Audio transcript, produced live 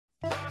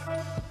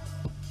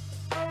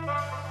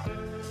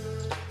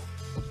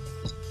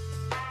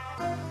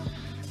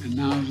And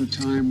now's the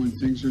time when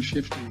things are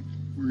shifting.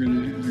 There's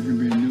gonna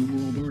be a new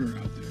world order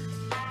out there.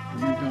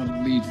 And we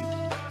gotta lead it.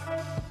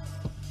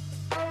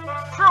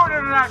 True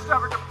internet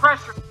suffered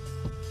depression.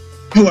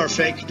 You are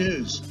fake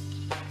news.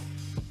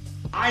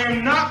 I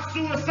am not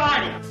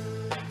suicidal.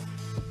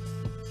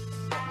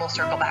 We'll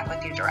circle back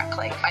with you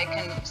directly. If I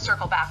can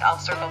circle back, I'll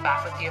circle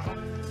back with you.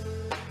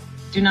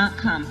 Do not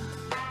come.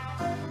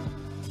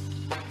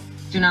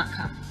 Do not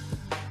come.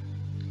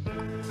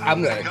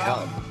 I'm gonna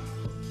come.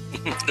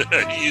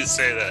 You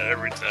say that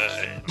every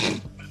time.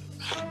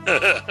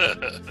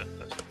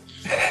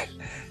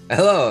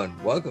 Hello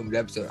and welcome to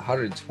episode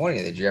 120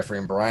 of the Jeffrey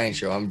and Brian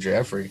Show. I'm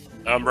Jeffrey.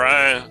 I'm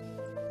Brian.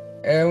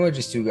 And we're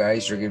just two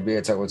guys drinking beer,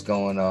 talk what's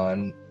going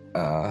on.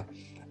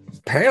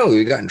 Apparently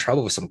we got in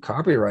trouble with some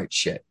copyright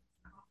shit.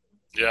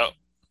 Yep.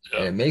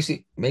 And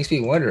it makes me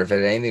wonder if it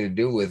had anything to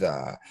do with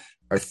our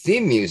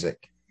theme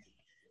music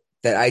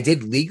that I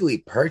did legally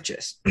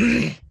purchase.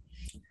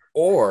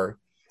 Or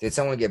did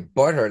someone get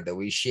butthurt that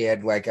we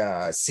shared like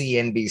a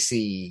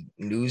CNBC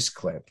news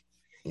clip,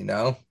 you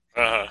know?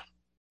 Uh-huh.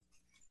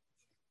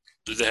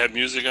 Did they have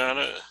music on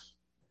it?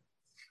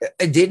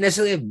 It didn't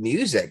necessarily have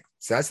music,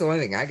 so that's the only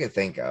thing I could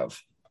think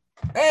of.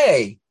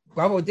 Hey,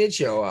 Bravo did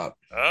show up.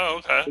 Oh,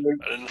 okay. I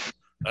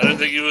didn't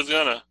think he was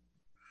gonna.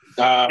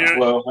 He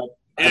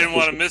didn't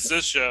want to miss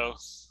this show.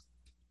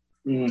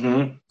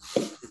 Mm-hmm.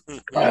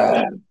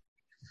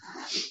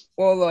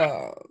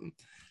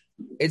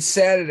 It's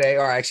Saturday,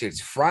 or actually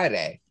it's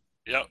Friday.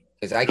 Yep.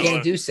 Because I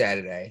can't do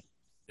Saturday.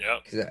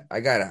 Yep. Because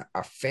I got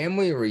a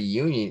family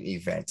reunion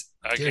event.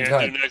 I can't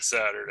do next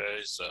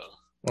Saturday, so.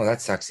 Well,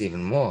 that sucks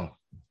even more.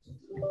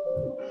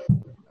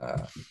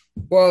 But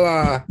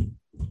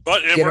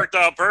it worked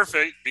out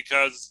perfect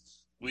because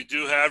we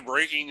do have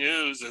breaking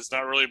news. It's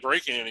not really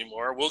breaking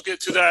anymore. We'll get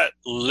to that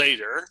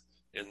later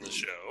in the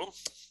show.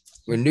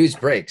 When news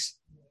breaks,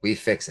 we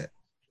fix it.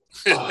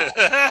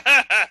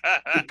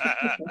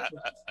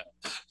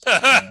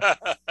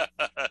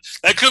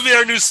 That could be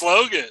our new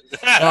slogan.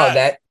 Oh,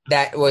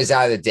 that was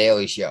out of the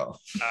Daily Show.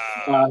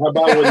 How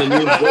about when the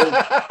news breaks?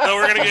 No,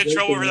 we're gonna get in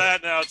trouble for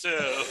that now too.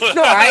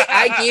 No,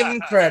 I gave him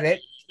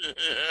credit.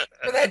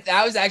 But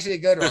that was actually a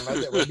good one.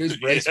 When news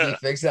breaks, we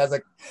fix it. I was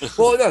like,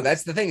 well, no,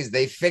 that's the thing is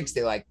they fixed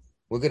it. Like,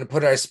 we're gonna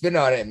put our spin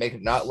on it and make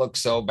it not look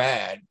so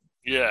bad.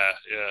 Yeah.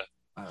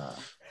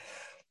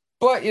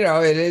 But you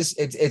know,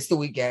 it's the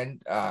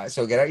weekend.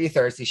 So get out your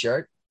thirsty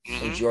shirt,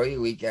 enjoy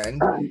your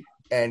weekend,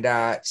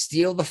 and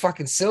steal the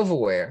fucking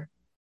silverware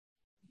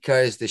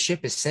because the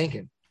ship is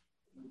sinking.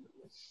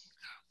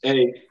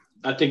 Hey,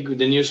 I think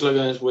the new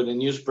slogan is when the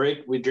news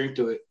break, we drink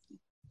to it.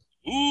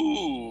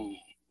 Ooh,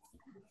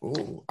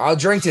 I'll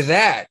drink to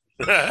that.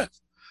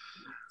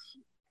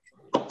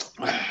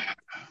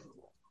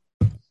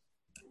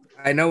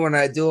 I know we're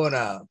not doing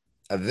a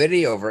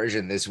video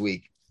version this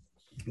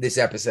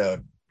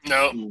episode.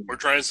 No, we're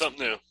trying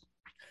something new.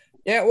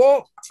 Yeah,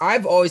 well,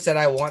 I've always said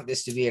I want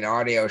this to be an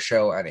audio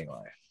show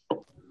anyway.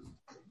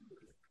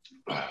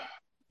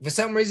 For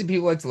some reason,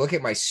 people like to look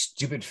at my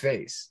stupid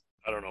face.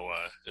 I don't know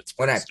why. It's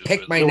when I stupid.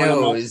 pick my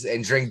nose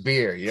and drink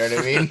beer. You know what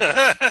I mean?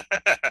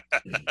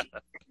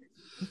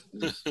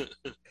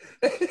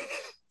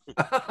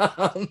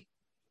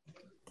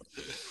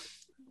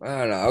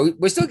 I don't know.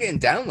 We're still getting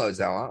downloads,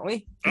 though, aren't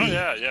we? Oh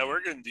yeah,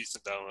 we're getting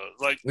decent downloads.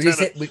 Like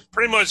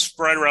pretty much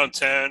right around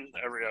 10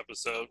 every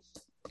episode.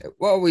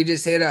 Well, we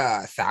just hit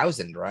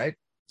 1,000, right?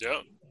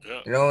 Yeah.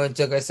 You know, it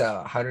took us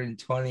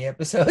 120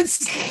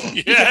 episodes.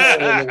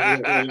 Yeah,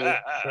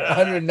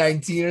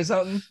 119 or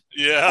something.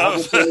 Yeah,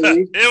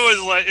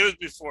 it was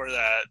before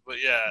that, but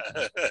yeah.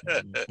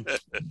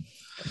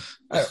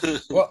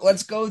 Right, well,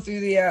 let's go through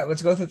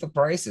the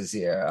prices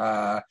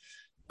here.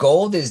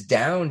 Gold is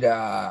down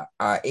to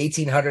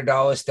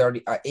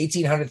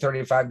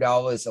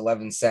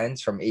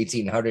 $1,835.11 from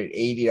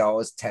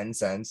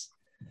 $1,880.10.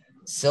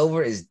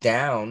 Silver is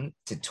down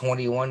to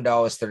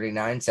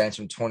 $21.39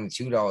 from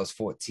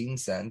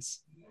 $22.14.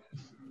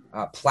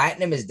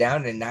 Platinum is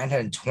down to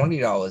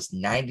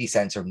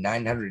 $920.90 from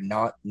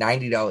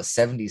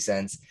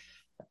 $990.70.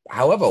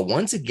 However,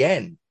 once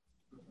again,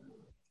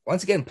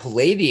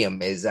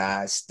 palladium is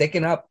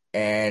sticking up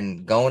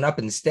and going up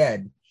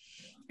instead,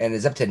 and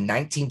is up to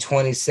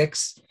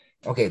 1926.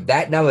 Okay,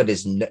 that number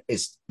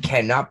is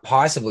cannot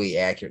possibly be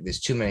accurate. There's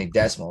too many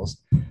decimals.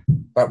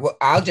 But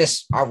I'll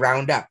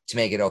round up to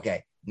make it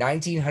okay.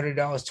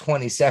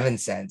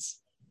 $1,900.27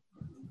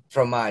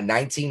 from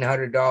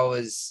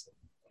 $1,900.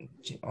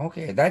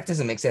 Okay, that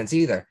doesn't make sense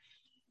either.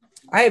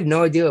 I have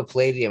no idea what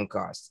palladium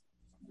costs.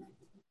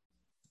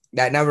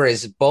 That number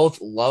is both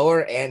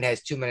lower and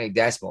has too many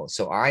decimals.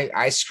 So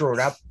I screwed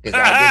up because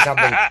I did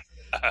something.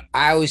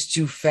 I was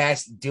too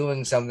fast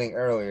doing something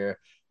earlier.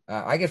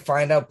 I could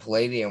find out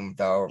palladium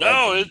though.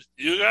 No,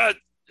 you got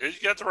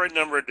the right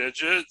number of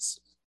digits.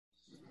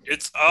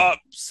 It's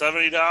up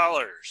 $70.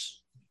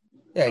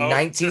 Yeah,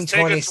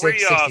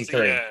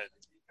 1926.63.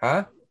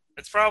 Huh?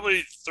 It's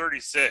probably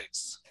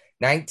 36.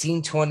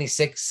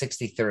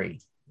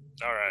 1926.63.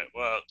 All right.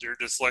 Well, your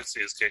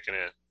dyslexia is kicking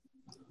in.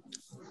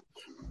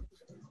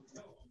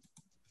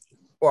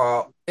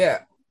 Well, yeah.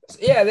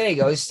 Yeah, there you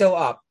go. It's still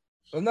up.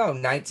 Well, no,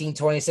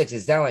 1926.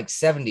 It's down like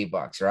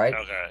 $70, right?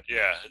 Okay,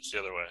 yeah, it's the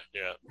other way.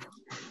 Yeah,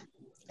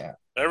 Yeah.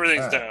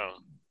 Everything's down.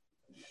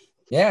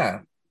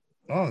 Yeah.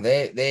 Oh,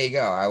 there you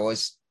go. I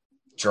was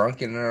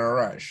drunk and in a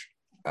rush.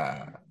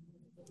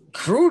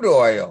 Crude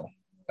oil.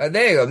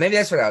 There you go. Maybe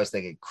that's what I was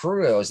thinking.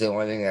 Crude oil is the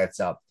only thing that's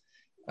up.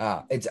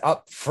 It's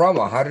up from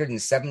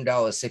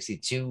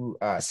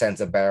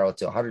 $107.62 a barrel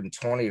to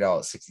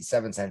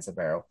 $120.67 a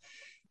barrel.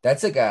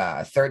 That's like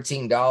a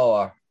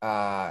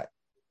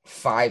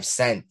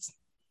 $13.05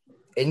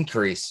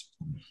 increase.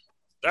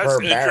 That's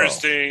per barrel.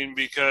 interesting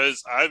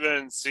because I've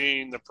been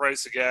seeing the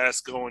price of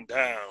gas going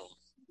down.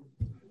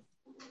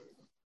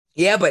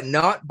 Yeah, but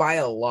not by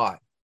a lot.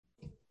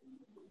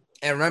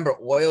 And remember,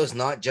 oil is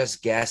not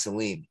just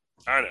gasoline.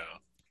 I know.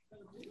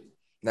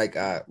 Like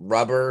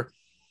rubber,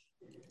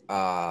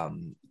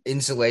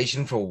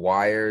 insulation for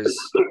wires,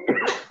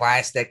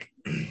 plastic.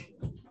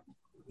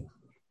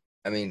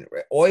 I mean,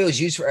 oil is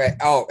used for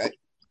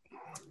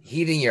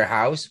heating your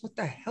house. What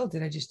the hell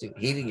did I just do?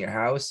 Heating your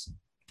house.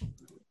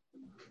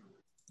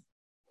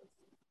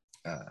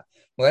 Well,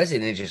 that's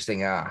an interesting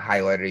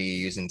highlighter you're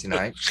using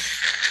tonight.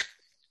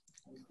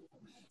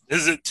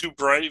 Is it too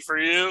bright for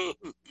you?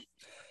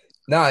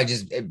 No,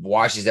 it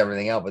washes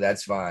everything out, but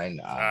that's fine.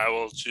 I'll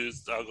go to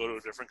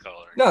a different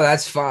color. No,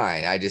 that's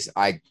fine.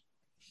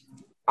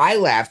 I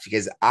laughed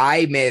because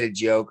I made a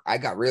joke. I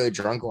got really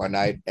drunk one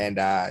night and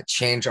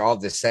changed all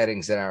the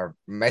settings in our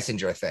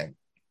messenger thing.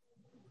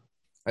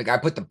 Like I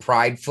put the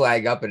pride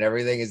flag up and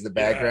everything as the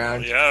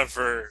background. Yeah,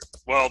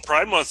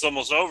 Pride Month's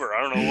almost over.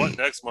 I don't know what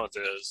next month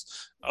is,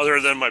 other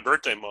than my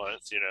birthday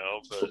month,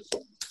 but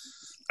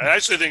I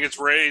actually think it's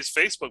Ray's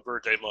Facebook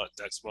birthday month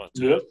next month.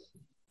 Yep.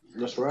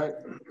 That's right.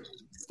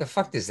 What the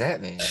fuck does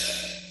that mean?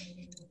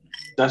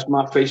 That's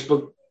my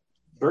Facebook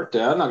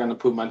birthday. I'm not going to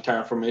put my entire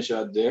information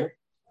out there.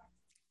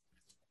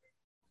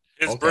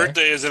 His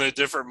birthday is in a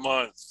different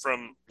month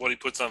from what he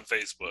puts on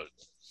Facebook.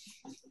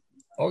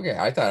 Okay,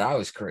 I thought I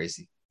was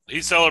crazy.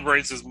 He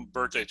celebrates his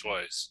birthday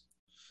twice.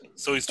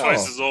 So he's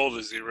twice as old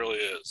as he really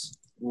is.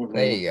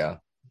 There you go.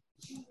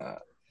 All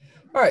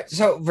right,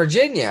 so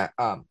Virginia,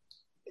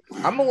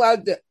 I'm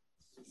allowed to.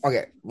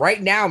 Okay,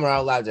 right now I'm not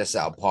allowed to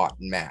sell pot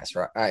in Mass,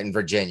 right? In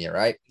Virginia,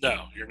 right?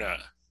 No, you're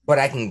not. But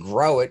I can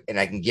grow it and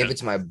I can give it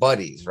to my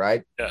buddies,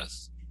 right?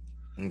 Yes.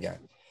 Okay,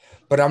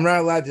 but I'm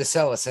not allowed to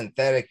sell a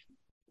synthetic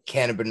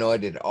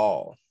cannabinoid at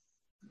all,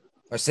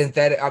 or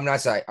synthetic. I'm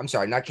sorry,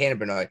 not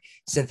cannabinoid.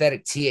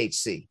 Synthetic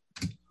THC.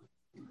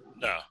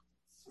 No.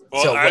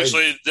 Well, so,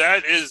 actually,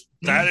 that is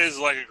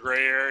like a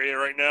gray area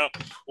right now.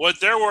 What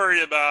they're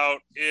worried about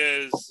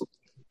is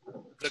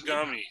the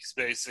gummies,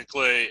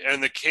 basically,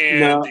 and the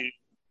candy. No.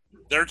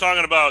 They're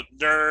talking about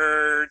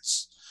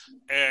Nerds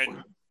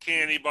and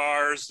candy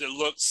bars that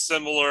look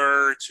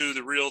similar to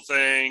the real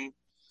thing.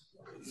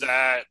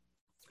 That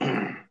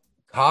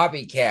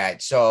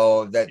copycat,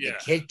 so that the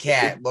Kit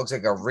Kat looks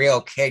like a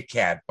real Kit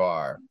Kat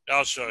bar.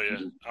 I'll show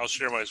you. I'll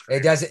share my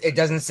screen. It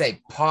doesn't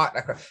say pot.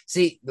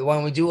 See,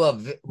 when we do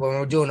when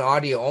we're doing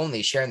audio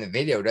only, sharing the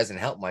video doesn't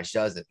help much,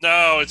 does it?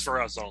 No, it's for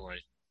us only.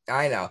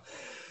 I know.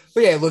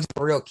 But yeah, it looks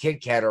like a real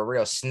Kit Kat or a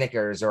real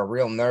Snickers or a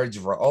real Nerds.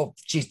 Oh,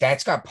 geez,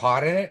 that's got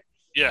pot in it?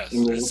 Yes.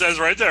 It says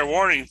right there,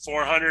 warning,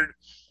 400.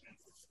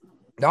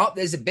 No,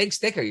 there's a big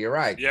sticker. You're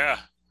right. Yeah.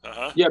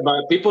 Yeah,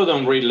 but people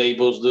don't read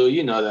labels, do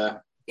you know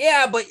that?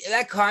 Yeah, but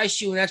that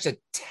costs you an extra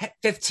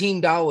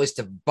 $15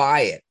 to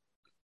buy it.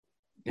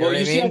 You well,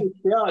 you see on the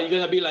sale, you're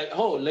gonna be like,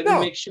 "Oh, let me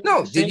make sure."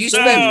 No, did you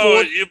spend?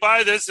 No, you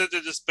buy this at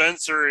the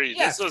dispensary.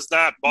 Yeah. This was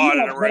not bought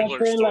in a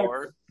regular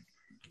store.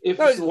 If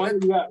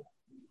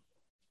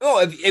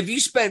you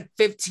spent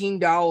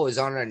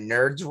 $15 on a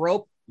Nerds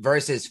rope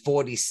versus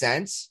 40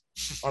 cents,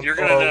 you're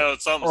gonna know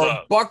something's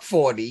up.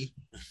 $1.40,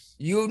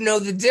 you know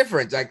the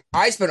difference. Like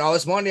I spent all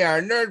this money on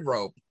a Nerd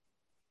rope.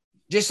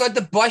 Just like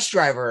the bus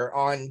driver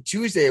on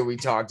Tuesday we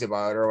talked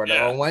about, or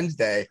whatever, on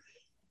Wednesday.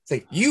 It's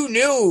like, you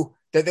knew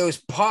that there was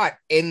pot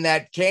in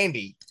that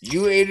candy.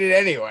 You ate it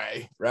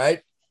anyway,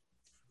 right?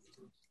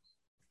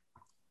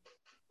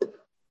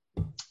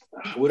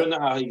 We don't know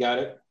how he got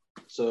it.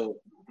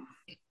 So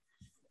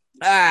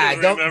I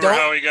don't remember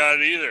how he got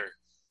it either.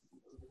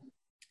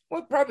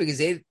 Well, probably because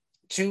he ate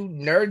 2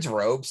 Nerds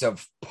ropes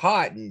of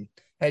pot and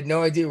had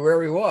no idea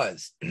where he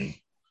was.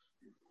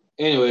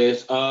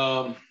 Anyways,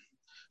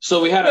 so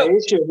we had an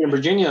issue in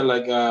Virginia,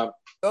 like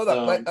hold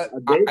on,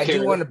 I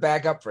do want to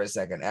back up for a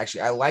second.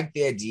 Actually, I like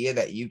the idea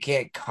that you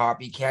can't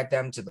copycat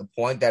them to the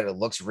point that it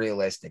looks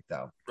realistic,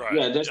 though. Right.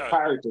 Yeah, that's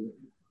pirating.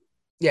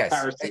 Yes.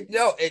 Piracy.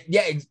 No.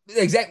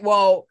 Exactly.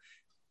 Well,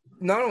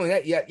 not only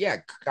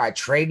that,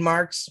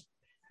 trademarks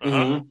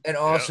and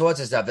all sorts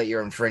of stuff that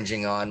you're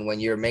infringing on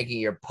when you're making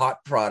your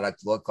pot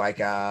product look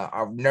like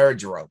a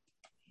Nerds rope.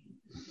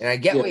 And I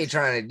get what you're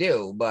trying to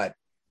do, but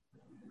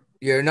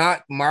you're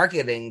not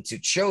marketing to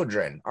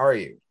children, are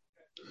you?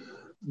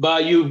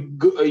 But you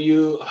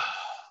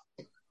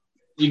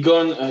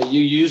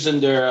using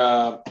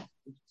their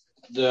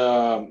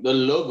the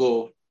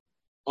logo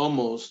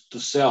almost to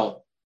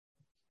sell.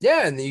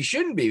 Yeah, and you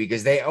shouldn't be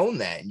because they own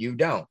that and you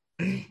don't.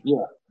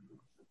 Yeah.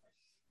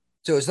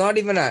 So it's not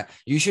even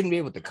you shouldn't be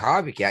able to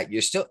copycat.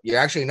 You're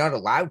actually not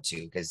allowed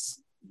to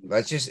because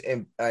let's just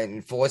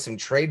enforce some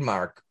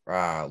trademark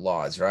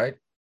laws, right?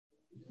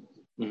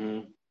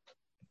 Mm-hmm.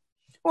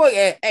 Well,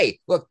 yeah, hey,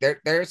 look,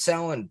 they're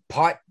selling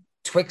pot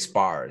Twix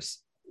bars,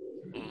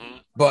 Mm-hmm.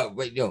 but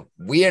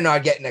we are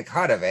not getting a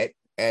cut of it,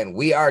 and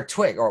we are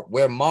Twix or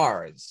we're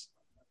Mars.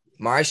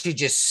 Mars should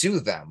just sue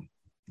them.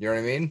 You know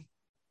what I mean?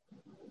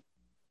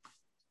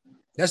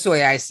 That's the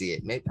way I see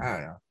it. Maybe, I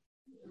don't know.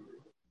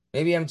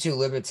 Maybe I'm too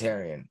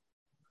libertarian.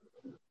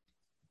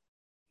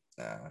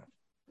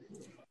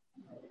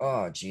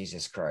 Oh,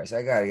 Jesus Christ.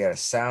 I got to get a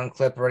sound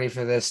clip ready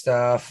for this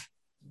stuff.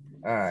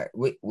 All right.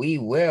 We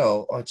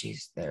will. Oh,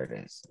 geez. There it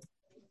is.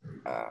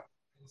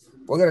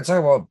 We're going to talk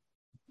about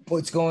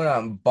what's going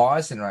on in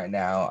Boston right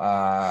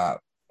now.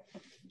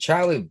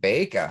 Charlie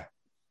Baker.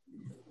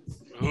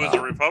 Who is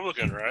a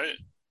Republican, right?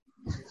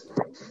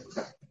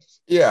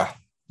 Yeah.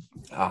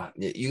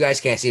 You guys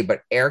can't see,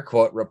 but air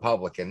quote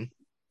Republican.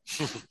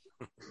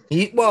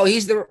 He's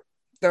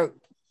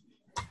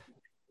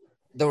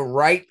the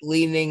right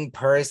leaning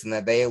person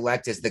that they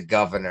elect as the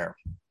governor.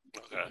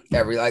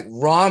 Okay. Like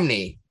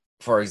Romney,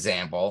 for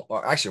example.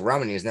 Well, actually,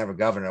 Romney was never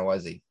governor,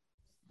 was he?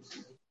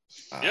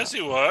 Yes,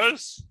 he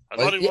was. I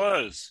thought he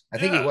was. I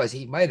think he was.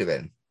 He might have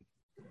been.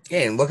 Yeah,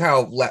 and look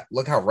how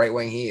right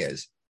wing he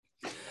is.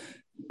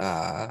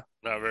 Not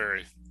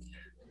very.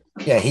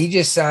 Yeah, he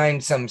just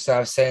signed some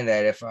stuff saying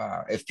that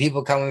if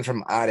people coming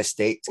from out of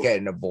state to get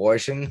an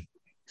abortion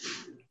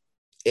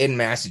in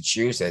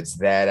Massachusetts,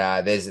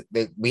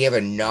 that we have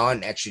a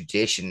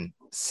non-extradition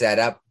set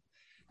up.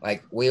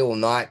 Like we will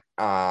not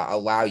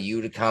allow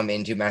you to come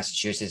into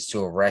Massachusetts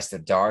to arrest a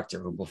doctor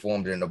who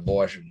performed an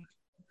abortion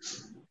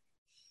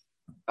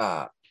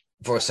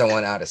for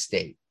someone out of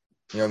state.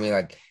 You know what I mean?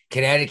 Like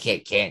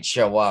Connecticut can't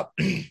show up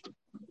and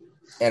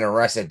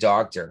arrest a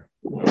doctor.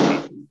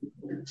 You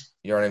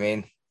know what I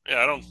mean?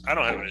 Yeah, I don't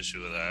have an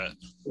issue with that.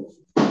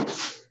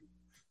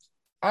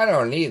 I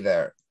don't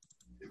either,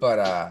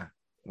 but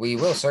we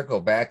will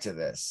circle back to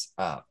this.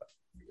 Holy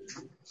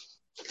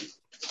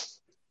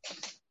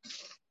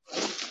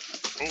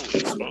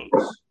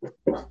smokes.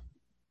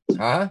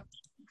 Huh?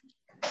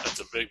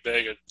 That's a big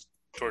bag of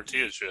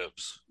tortilla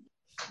chips.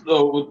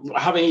 So I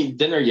haven't eaten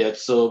dinner yet,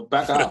 so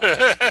back up.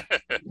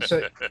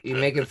 So you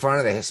making fun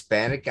of the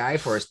Hispanic guy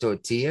for his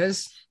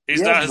tortillas? He's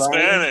Yeah, not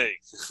Hispanic.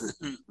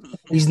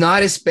 He's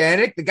not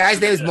Hispanic. The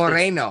guy's name is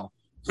Moreno.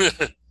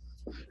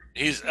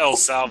 He's El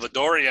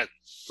Salvadorian.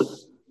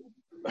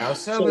 El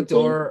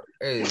Salvador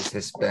is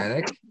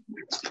Hispanic.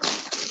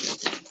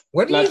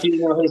 What do you?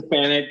 Latino,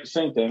 Hispanic,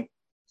 same thing.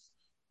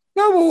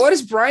 No, but what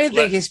does Brian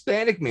think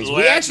Hispanic means?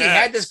 We actually Latinx.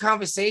 had this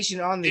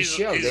conversation on this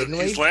show, didn't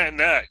we? He's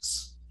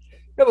Latinx.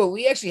 No, but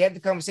we actually had the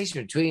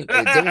conversation between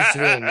the difference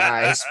between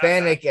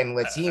Hispanic and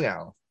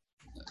Latino.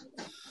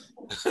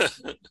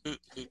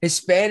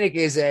 Hispanic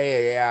is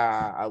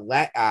a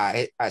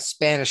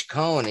Spanish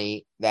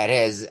colony that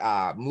has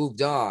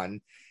moved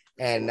on,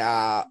 and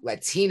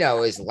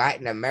Latino is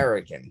Latin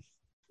American,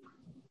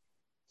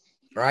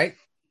 right?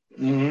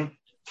 Mm-hmm.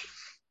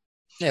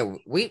 Yeah,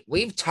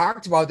 we've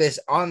talked about this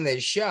on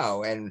this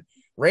show, and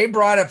Ray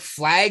brought up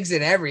flags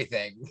and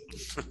everything.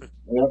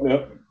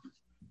 Yep.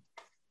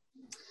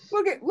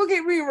 Look at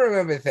we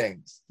remember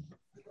things.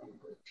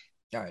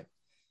 All right,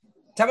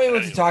 tell me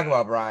what to talk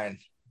about, Brian.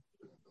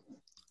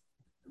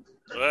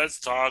 Let's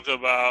talk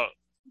about.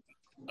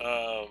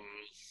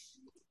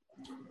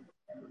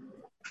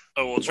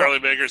 Charlie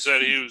Baker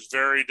said he was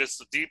very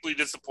deeply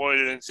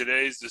disappointed in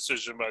today's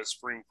decision by the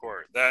Supreme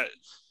Court. That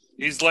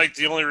he's like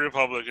the only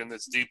Republican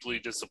that's deeply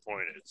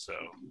disappointed. So,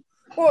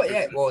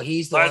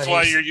 he's the that's one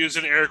why you're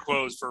using air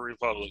quotes for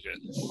Republican.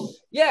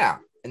 Yeah,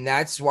 and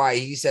that's why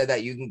he said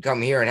that you can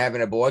come here and have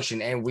an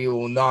abortion, and we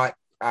will not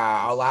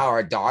allow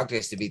our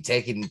doctors to be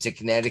taken to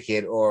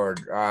Connecticut or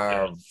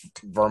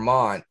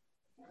Vermont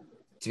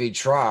to be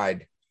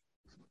tried.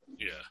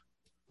 Yeah.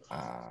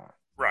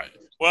 Right.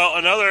 Well,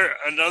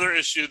 another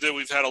issue that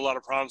we've had a lot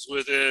of problems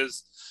with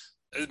is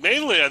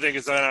mainly I think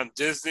it's on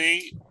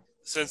Disney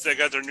since they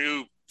got their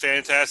new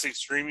fantastic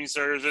streaming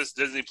service,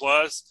 Disney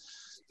Plus.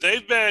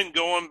 They've been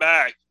going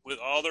back with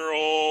all their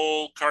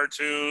old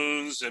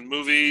cartoons and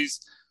movies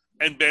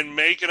and been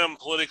making them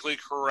politically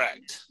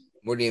correct.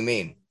 What do you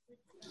mean?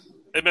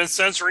 They've been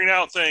censoring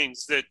out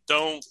things that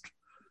don't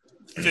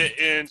fit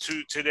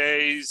into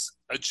today's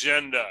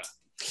agenda.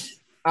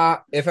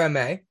 If I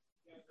may,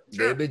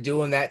 Sure. They've been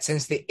doing that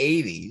since the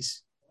 80s.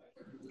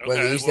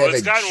 Okay,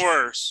 it's gotten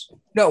worse.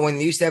 No, when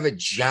they used to have a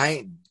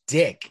giant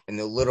dick in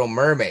the Little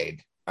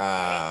Mermaid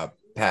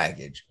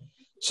package.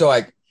 So,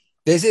 like,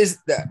 this is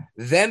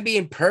them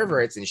being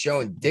perverts and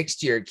showing dicks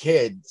to your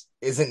kids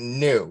isn't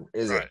new,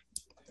 is it?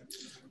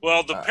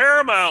 Well, the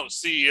Paramount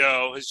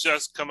CEO has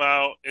just come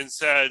out and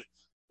said,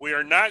 we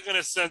are not going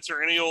to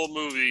censor any old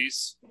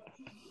movies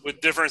with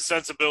different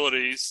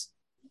sensibilities.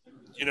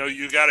 You know,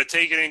 you got to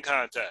take it in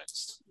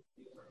context.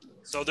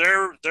 So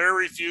they're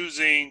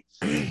refusing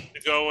to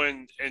go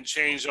and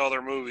change all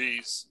their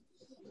movies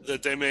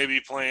that they may be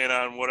playing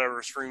on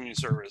whatever streaming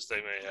service they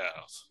may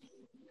have.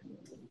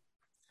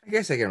 I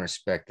guess I can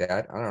respect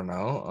that. I don't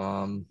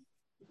know.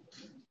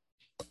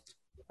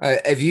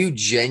 If you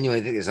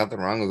genuinely think there's something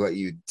wrong with what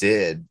you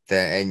did,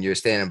 and you're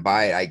standing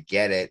by it, I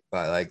get it.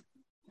 But like,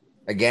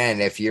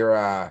 again, if you're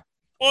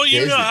well,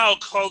 you know how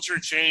culture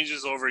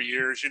changes over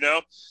years.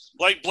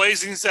 Like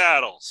Blazing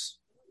Saddles,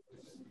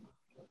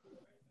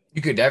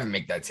 you could never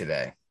make that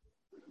today.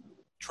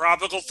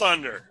 Tropical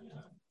Thunder.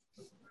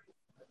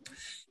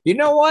 You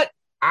know what?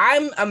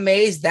 I'm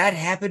amazed that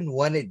happened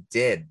when it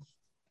did.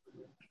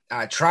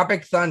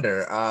 Tropic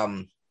Thunder.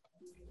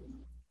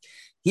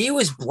 He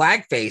was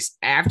blackface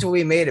after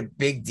we made a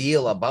big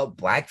deal about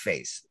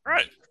blackface.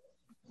 Right.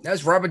 That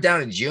was Robert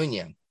Downey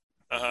Jr.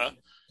 Uh-huh.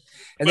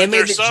 And but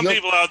there's some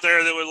people out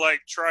there that would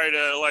try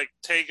to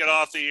take it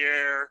off the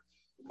air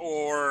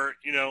or,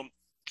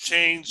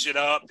 change it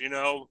up,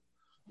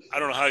 I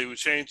don't know how you would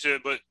change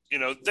it, but,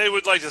 they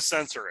would like to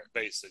censor it,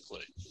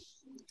 basically.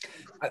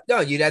 No,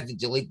 you'd have to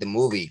delete the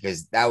movie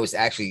because that was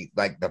actually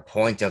the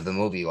point of the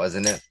movie,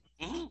 wasn't it?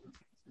 Mm-hmm.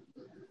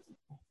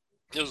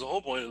 It was the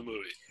whole point of the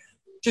movie.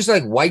 Just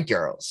like White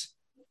Girls.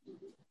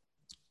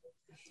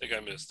 I think I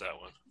missed that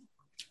one.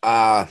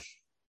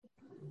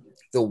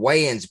 The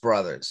Wayans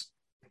brothers.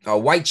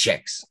 White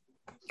Chicks.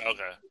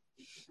 Okay.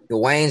 The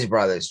Wayans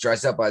brothers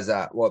dressed up as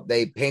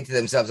they painted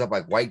themselves up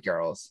like white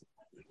girls.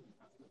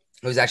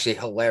 It was actually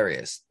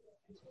hilarious.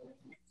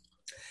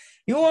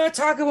 You want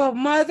to talk about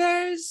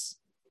mothers?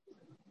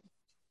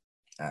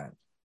 All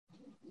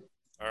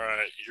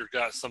right, you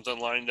got something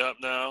lined up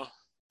now?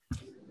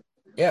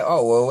 Yeah.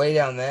 Oh, we're way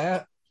down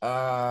there.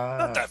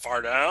 Not that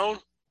far down.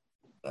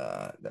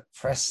 The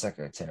press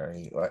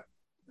secretary. What?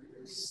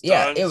 Stuns.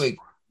 Yeah. Here we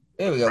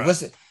go.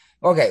 Press.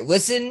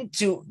 Listen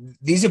to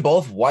these are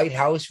both White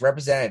House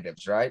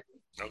representatives, right?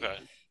 Okay.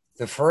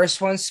 The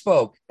first one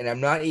spoke, and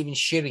I'm not even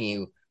shitting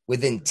you.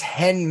 Within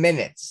 10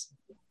 minutes,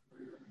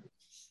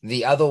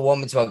 the other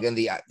woman spoke, and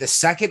the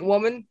second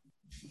woman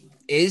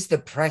is the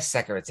press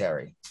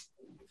secretary.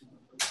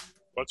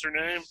 What's her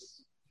name?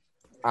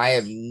 I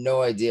have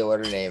no idea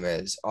what her name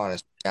is,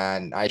 honestly,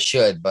 and I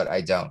should, but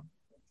I don't.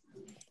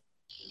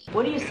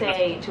 What do you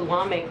say to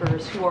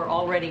lawmakers who are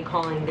already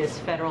calling this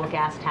federal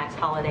gas tax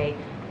holiday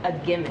a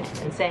gimmick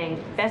and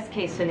saying, best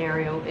case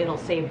scenario, it'll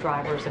save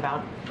drivers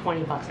about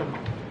 $20 a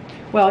month?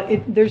 Well,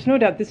 there's no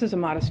doubt this is a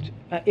modest,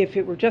 if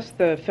it were just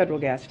the federal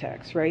gas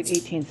tax, right,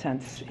 18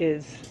 cents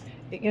is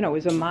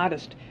a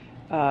modest,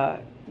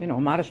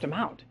 modest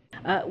amount.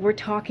 We're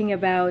talking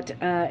about,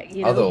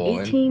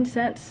 18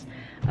 cents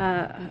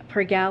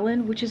per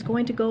gallon, which is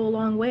going to go a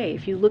long way.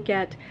 If you look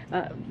at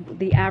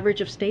the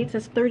average of states,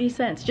 that's 30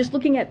 cents. Just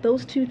looking at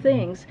those two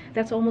things,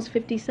 that's almost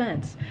 50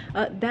 cents.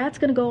 That's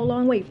going to go a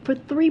long way for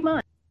 3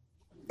 months.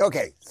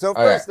 Okay, so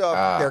first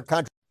off,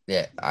 they're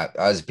yeah, I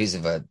was a piece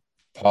of a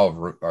Paul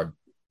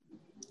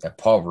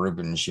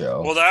Rubin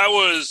show. Well, that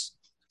was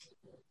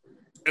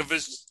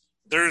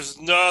there's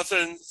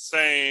nothing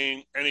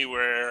saying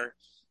anywhere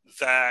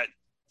that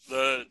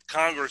the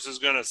Congress is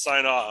going to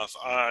sign off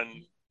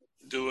on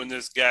doing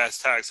this gas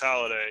tax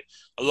holiday.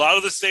 A lot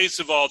of the states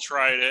have all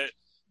tried it,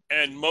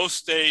 and most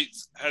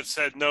states have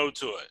said no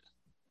to it.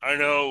 I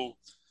know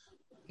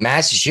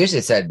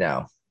Massachusetts said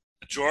no.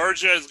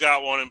 Georgia has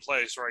got one in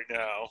place right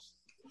now.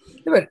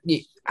 But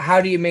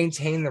how do you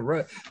maintain the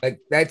road?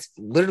 That's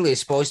literally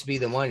supposed to be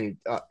the money.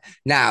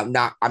 I'm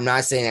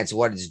not saying that's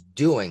what it's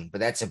doing, but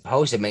that's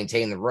supposed to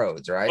maintain the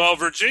roads, right? Well,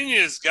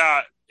 Virginia's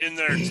got in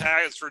their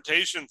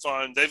transportation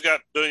fund, they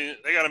got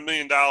 $1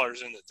 million in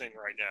the thing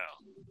right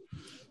now.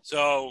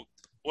 So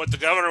what the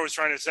governor was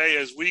trying to say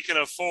is we can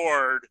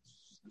afford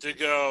to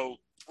go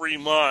 3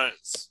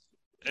 months,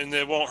 and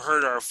it won't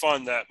hurt our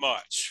fund that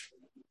much.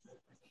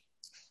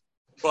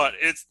 But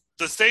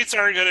the states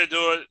aren't going to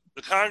do it.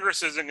 The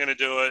Congress isn't going to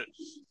do it.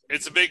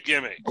 It's a big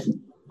gimmick.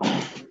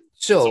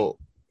 So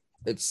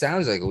it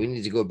sounds like we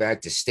need to go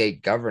back to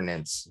state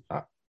governance.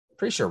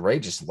 Pretty sure Ray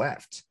just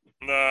left.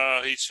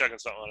 No, he's checking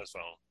something on his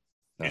phone.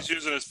 He's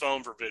using his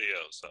phone for video.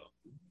 So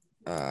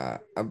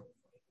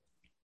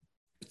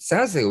it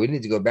sounds like we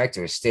need to go back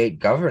to a state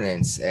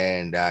governance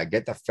and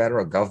get the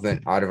federal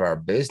government out of our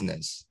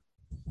business.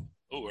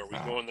 Oh, are we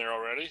going there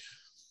already?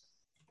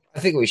 I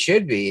think we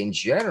should be in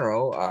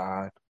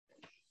general.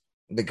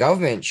 The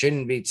government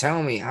shouldn't be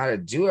telling me how to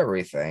do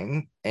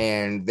everything,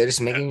 and they're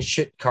just making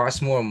shit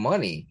cost more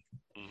money.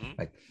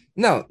 Mm-hmm.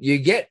 No, you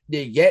get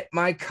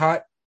my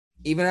cut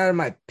even out of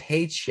my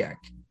paycheck.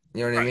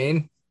 You know what I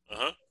mean?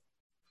 Uh-huh.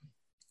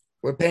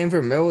 We're paying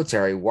for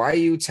military. Why are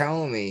you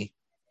telling me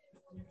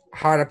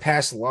how to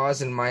pass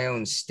laws in my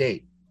own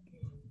state?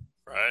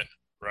 Right.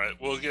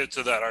 We'll get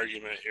to that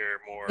argument here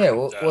more. Yeah,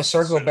 we'll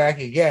circle back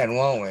again,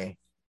 won't we?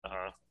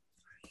 Uh-huh.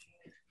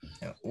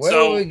 Yeah.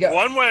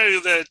 One way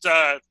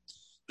that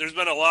there's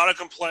been a lot of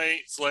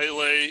complaints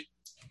lately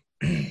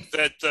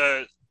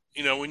that,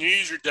 when you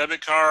use your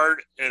debit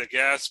card at a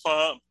gas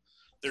pump,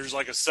 there's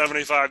like a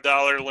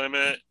 $75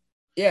 limit.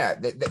 Yeah.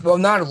 Well,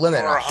 not a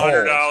limit. Or a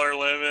 $100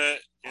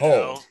 limit. You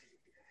know?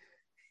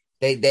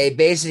 They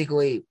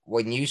basically,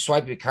 when you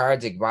swipe your card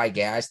to buy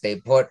gas, they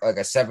put like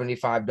a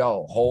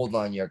 $75 hold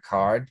on your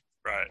card.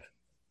 Right.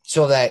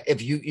 So that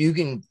if you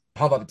can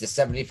pump up to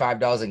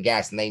 $75 in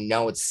gas and they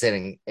know it's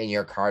sitting in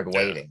your card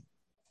waiting.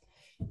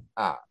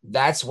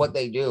 That's what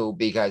they do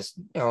because,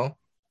 well,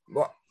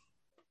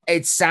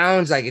 it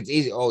sounds like it's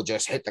easy. Oh,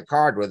 just hit the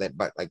card with it.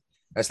 But like,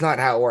 that's not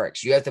how it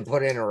works. You have to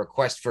put in a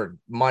request for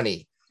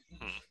money.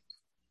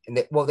 And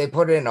they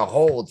put it in a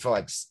hold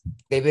for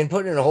they've been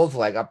putting in a hold for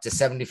like up to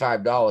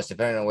 $75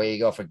 depending on where you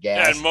go for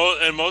gas.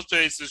 Yeah, in most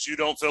cases you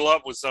don't fill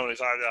up with $75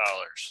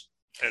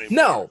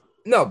 anymore.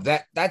 No,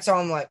 that's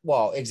on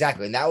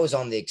exactly. And that was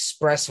on the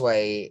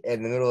expressway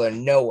in the middle of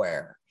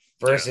nowhere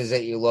versus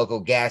at your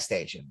local gas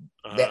station.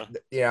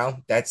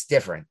 That's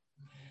different.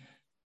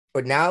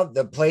 But now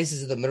the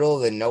places in the middle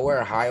of the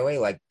nowhere highway,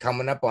 like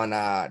coming up on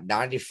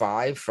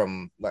 95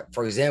 from,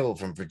 for example,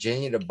 from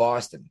Virginia to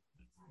Boston.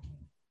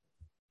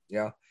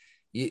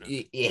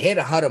 You hit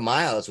 100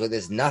 miles where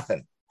there's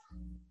nothing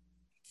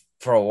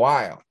for a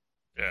while.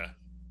 Yeah.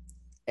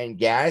 And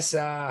gas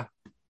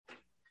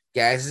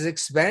is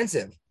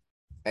expensive.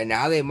 And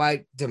now they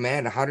might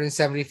demand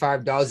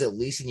 $175 at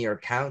least in your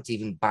account to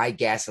even buy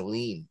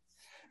gasoline.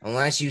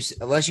 Unless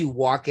you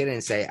walk in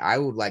and say, I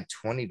would like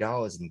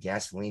 $20 in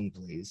gasoline,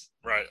 please.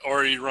 Right.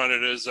 Or you run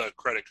it as a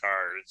credit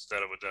card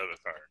instead of a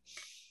debit card.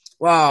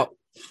 Well,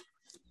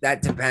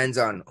 that depends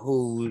on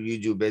who you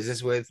do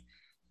business with.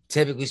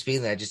 Typically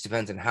speaking, that just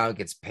depends on how it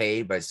gets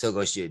paid, but it still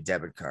goes to your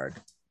debit card.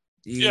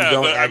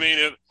 I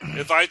mean,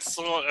 if I'd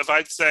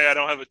say I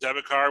don't have a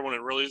debit card when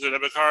it really is a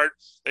debit card,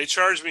 they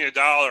charge me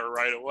 $1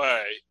 right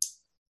away,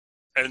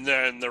 and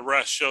then the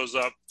rest shows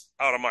up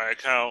out of my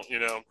account,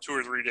 2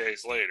 or 3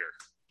 days later.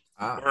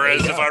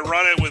 Whereas if I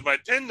run it with my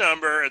PIN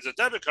number as a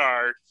debit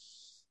card,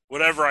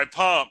 whatever I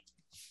pump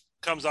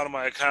comes out of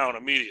my account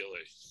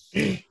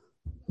immediately.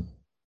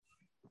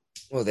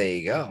 Well, there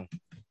you go.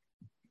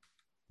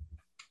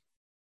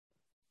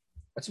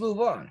 Let's move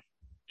on.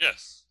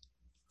 Yes.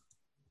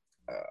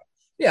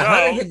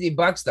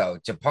 $150 though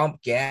to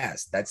pump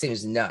gas. That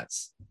seems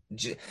nuts.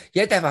 You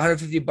have to have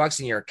 $150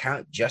 in your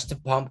account just to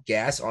pump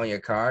gas on your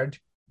card.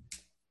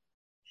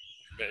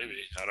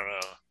 Maybe, I don't know.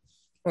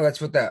 Well, that's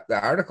what the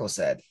article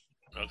said.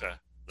 Okay.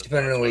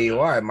 Depending on where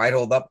you are, it might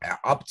hold up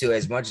to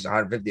as much as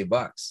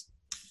 $150.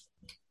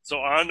 So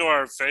on to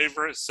our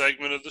favorite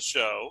segment of the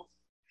show,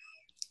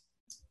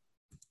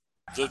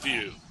 The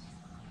View.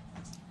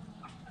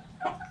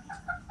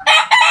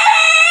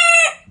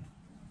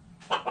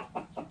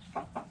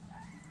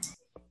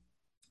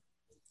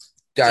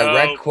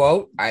 Direct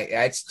quote.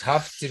 It's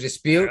tough to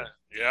dispute.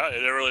 Yeah, it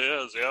really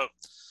is. Yep.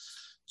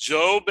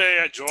 Joy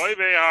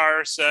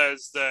Behar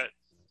says that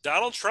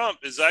Donald Trump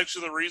is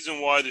actually the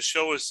reason why the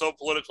show is so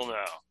political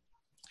now.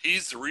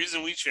 He's the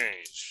reason we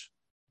changed.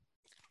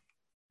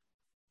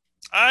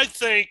 I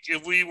think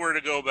if we were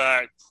to go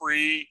back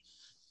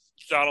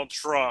pre-Donald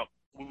Trump,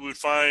 we would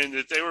find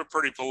that they were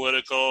pretty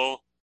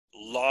political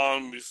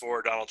long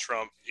before Donald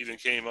Trump even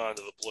came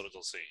onto the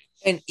political scene.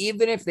 And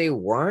even if they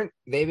weren't,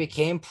 they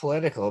became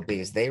political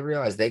because they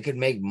realized they could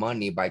make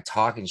money by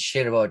talking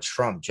shit about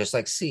Trump, just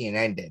like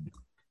CNN did.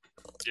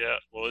 Yeah,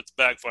 well, it's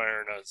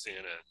backfiring on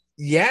CNN.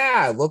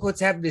 Yeah, look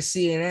what's happened to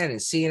CNN and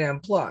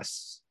CNN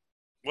Plus.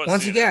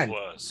 Once again,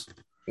 Plus?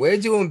 We're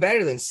doing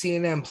better than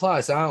CNN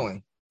Plus, aren't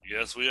we?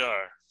 Yes, we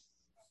are.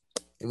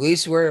 At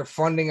least we're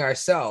funding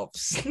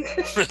ourselves.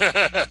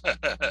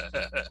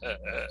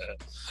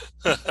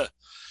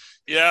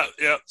 Yeah.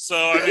 So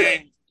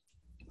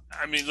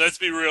I mean, let's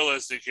be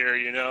realistic here.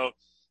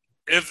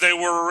 If they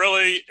were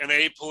really an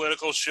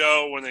apolitical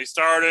show when they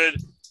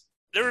started,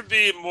 there would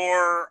be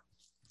more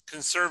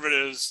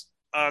conservatives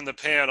on the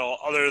panel,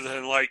 other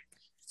than like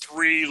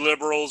 3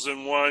 liberals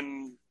and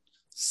 1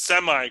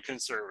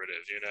 semi-conservative.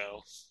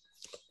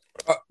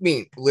 I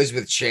mean,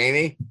 Elizabeth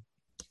Cheney.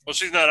 Well,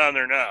 she's not on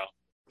there now.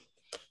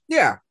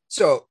 Yeah.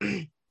 So,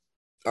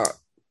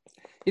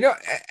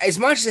 as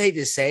much as I hate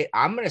to say,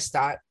 I'm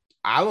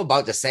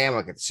about to say I'm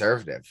a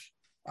conservative.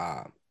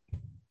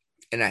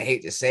 And I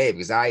hate to say it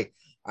because I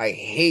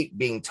hate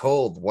being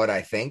told what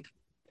I think.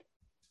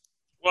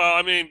 Well,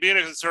 I mean, being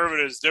a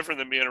conservative is different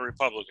than being a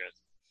Republican.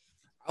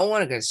 I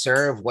want to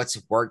conserve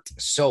what's worked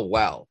so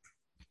well.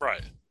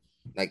 Right.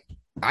 Like,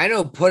 I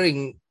know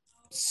putting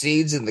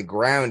seeds in the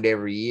ground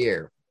every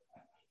year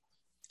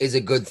is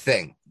a good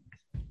thing.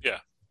 Yeah.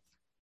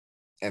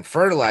 And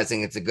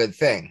fertilizing, it's a good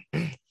thing.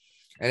 And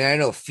I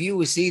know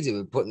fewer seeds have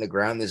been put in the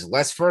ground. There's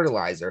less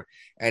fertilizer.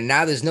 And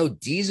now there's no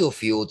diesel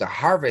fuel to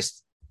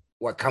harvest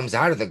what comes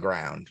out of the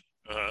ground.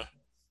 Uh-huh.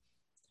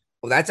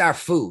 Well, that's our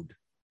food.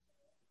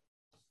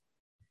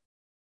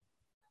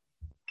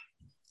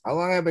 How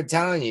long have I been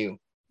telling you?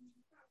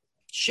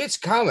 Shit's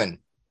coming.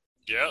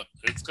 Yeah,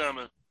 it's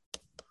coming.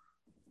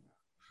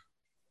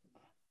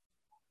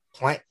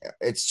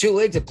 It's too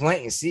late to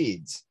plant your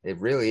seeds. It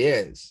really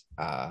is.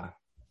 I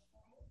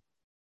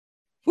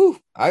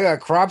got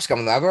crops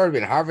coming. I've already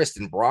been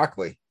harvesting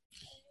broccoli.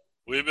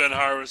 We've been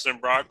harvesting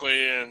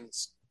broccoli and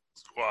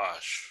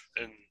squash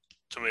and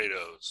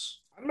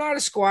tomatoes. I'm not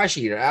a squash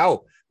eater.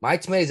 Oh, my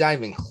tomatoes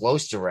aren't even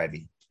close to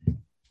ready.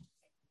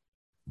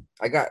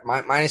 I got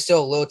mine is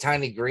still little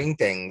tiny green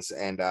things,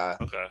 and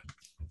okay.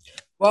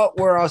 Well,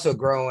 we're also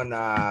growing.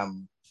 I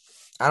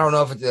don't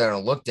know if it's going to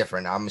look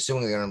different. I'm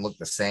assuming they're going to look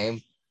the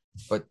same,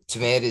 but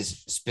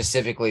tomatoes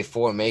specifically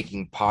for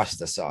making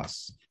pasta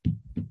sauce.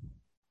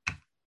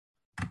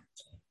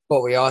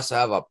 But we also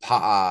have a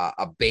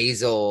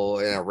basil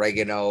and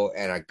oregano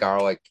and a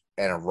garlic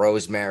and a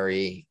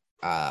rosemary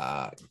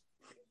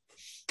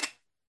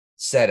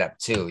setup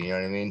too. You know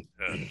what I mean?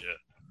 Yeah.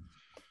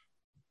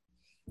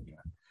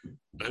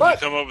 Have you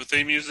come up with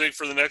theme music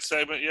for the next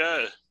segment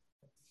yet?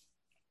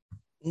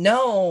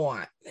 No,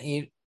 I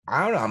don't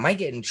know. I might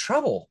get in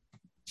trouble.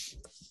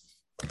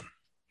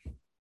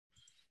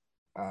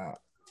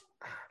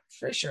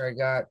 Pretty sure I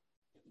got.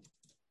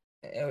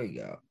 There we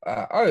go.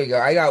 Oh, there we go.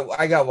 I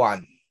got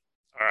one.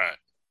 All right.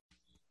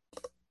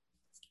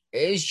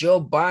 Is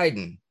Joe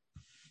Biden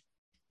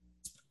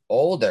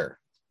older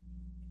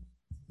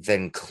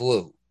than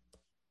Clue?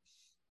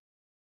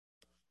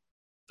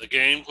 The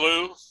game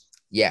Clue?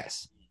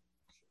 Yes.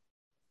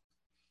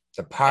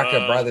 The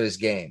Parker Brothers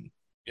game.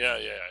 Yeah, I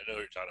know what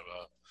you're talking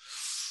about.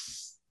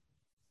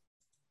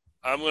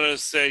 I'm going to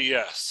say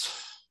yes.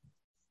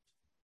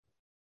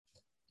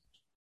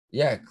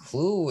 Yeah,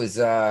 Clue was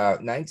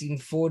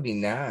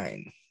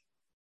 1949.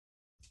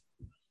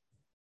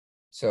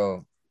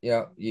 So,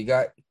 you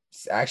got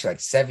actually like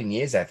 7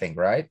 years, I think,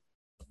 right?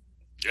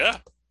 Yeah.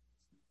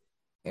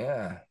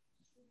 Yeah.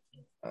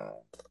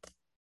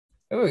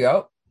 Here we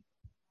go.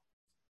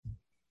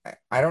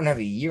 I don't have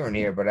a year in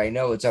here, but I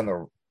know it's I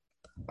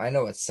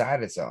know what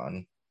side it's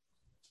on.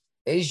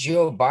 Is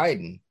Joe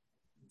Biden,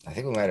 I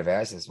think we might have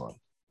asked this one,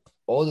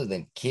 older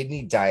than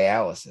kidney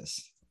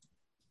dialysis?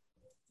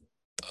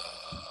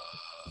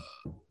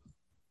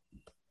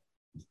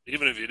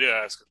 Even if you did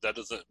ask it, that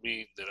doesn't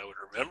mean that I would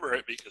remember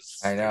it because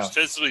there's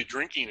ostensibly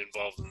drinking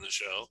involved in the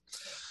show.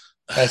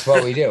 That's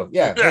what we do.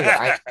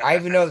 Yeah. I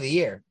even know the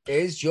year.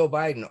 Is Joe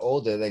Biden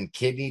older than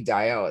kidney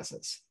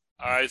dialysis?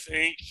 I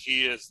think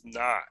he is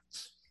not.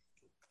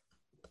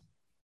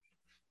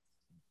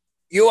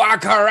 You are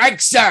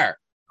correct, sir.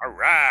 All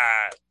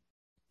right.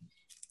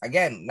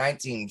 Again,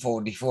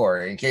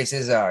 1944. In case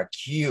there's a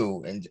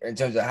cue in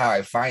terms of how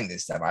I find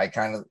this stuff, I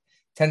kind of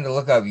tend to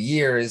look up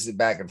years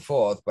back and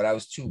forth, but I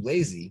was too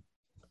lazy.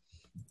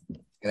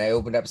 And I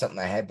opened up something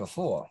I had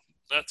before.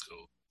 That's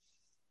cool.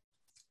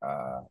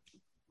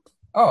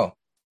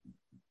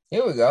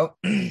 Here we go.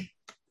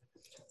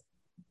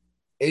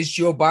 Is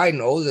Joe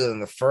Biden older than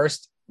the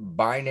first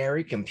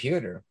binary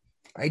computer?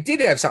 I did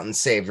have something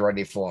saved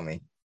ready for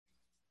me.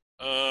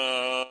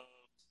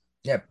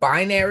 Yeah,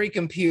 binary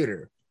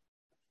computer.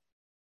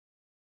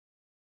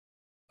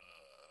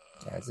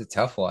 That's a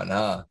tough one,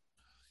 huh?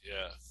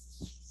 Yeah.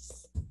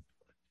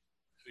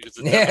 Because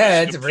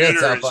it's a real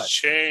tough one.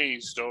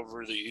 Changed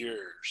over the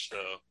years, so.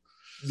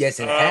 Yes,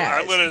 it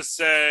has. I'm gonna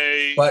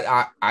say, but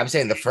I'm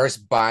saying the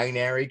first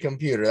binary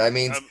computer. That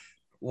means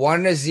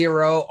 1 to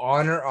 0,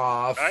 on or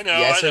off. I know.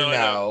 Yes or no. I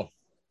know.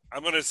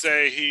 I'm gonna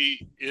say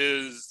he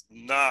is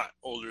not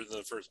older than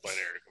the first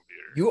binary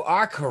computer. You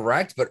are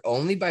correct, but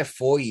only by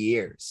 4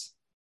 years.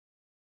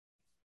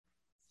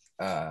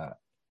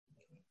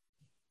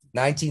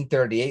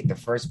 1938, the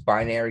first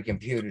binary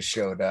computer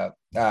showed up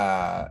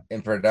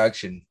in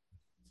production.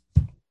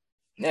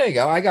 There you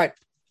go. I got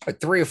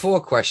 3 or 4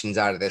 questions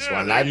out of this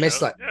one. I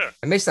missed like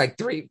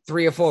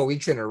three or 4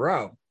 weeks in a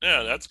row.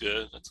 Yeah, that's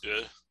good. That's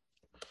good.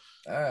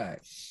 All right.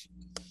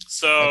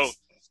 So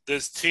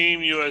this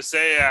Team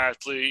USA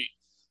athlete,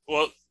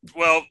 well,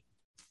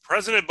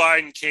 President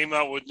Biden came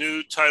out with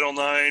new Title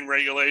IX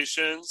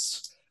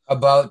regulations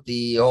about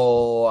the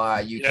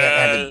whole you can't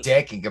have a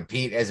dick and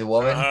compete as a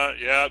woman.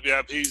 Yeah,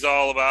 he's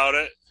all about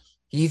it.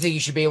 You think you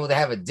should be able to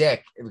have a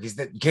dick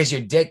because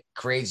your dick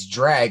creates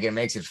drag and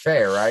makes it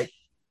fair, right?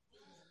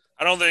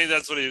 I don't think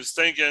that's what he was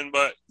thinking,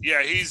 but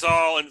yeah, he's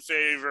all in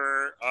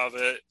favor of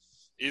it,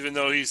 even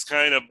though he's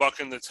kind of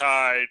bucking the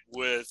tide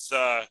with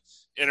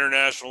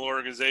international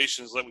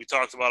organizations that we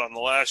talked about on the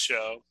last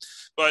show.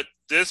 But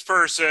this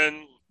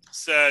person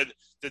said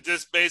that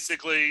this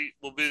basically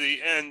will be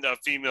the end of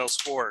female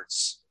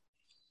sports.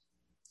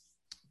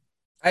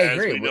 I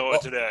agree. We know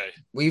it today.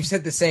 We've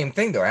said the same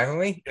thing, though, haven't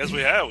we? Yes,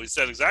 we have. We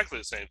said exactly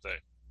the same thing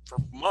for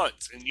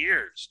months and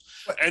years.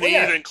 And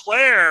even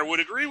Claire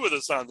would agree with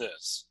us on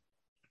this.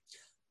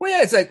 Well,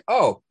 yeah, it's like,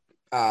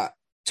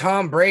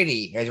 Tom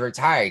Brady has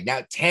retired.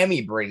 Now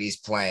Tammy Brady's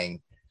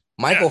playing.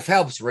 Michael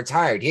Phelps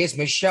retired. Here's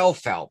Michelle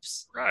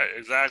Phelps. Right,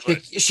 exactly.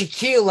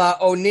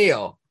 Shaquille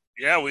O'Neal.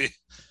 Yeah,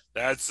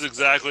 that's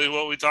exactly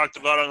what we talked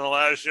about on the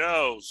last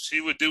show. She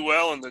would do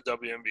well in the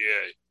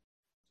WNBA.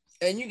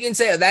 And you can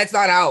say that's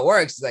not how it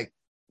works. It's like,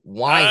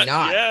 why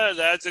not? Yeah,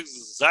 that's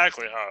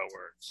exactly how it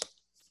works.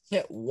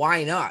 Yeah,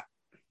 why not?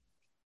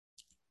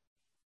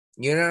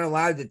 You're not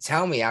allowed to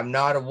tell me I'm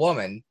not a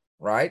woman,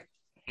 right?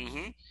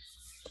 Mm-hmm.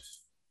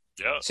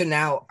 Yeah. So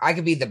now I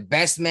could be the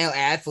best male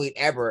athlete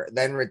ever,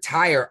 then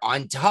retire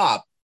on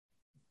top,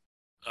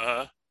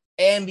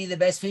 and be the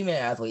best female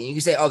athlete. And you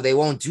can say, "Oh, they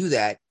won't do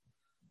that."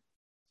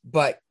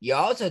 But you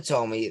also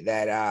told me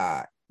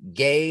that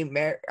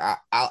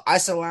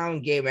us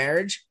allowing gay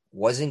marriage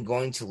wasn't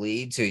going to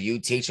lead to you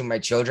teaching my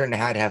children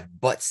how to have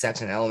butt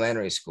sex in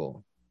elementary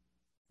school.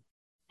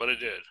 But it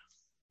did.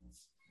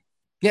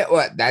 Yeah,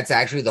 well, that's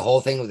actually the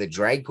whole thing with the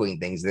drag queen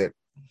things. That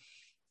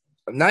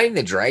not even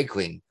the drag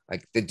queen,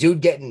 like the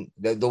dude getting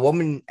the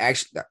woman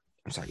actually.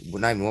 I'm sorry,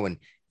 not even woman,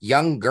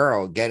 young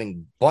girl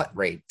getting butt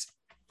raped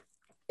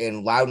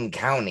in Loudoun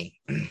County.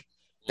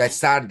 That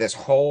started this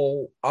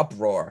whole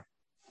uproar.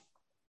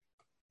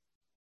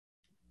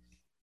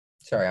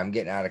 Sorry, I'm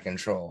getting out of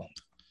control.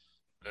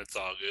 That's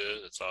all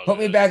good. That's all. Put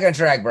me back on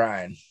track,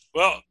 Brian.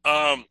 Well,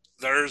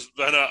 there's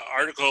been an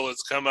article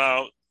that's come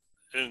out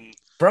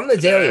from the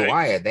Daily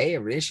Wire. They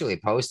initially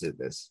posted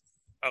this.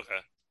 Okay.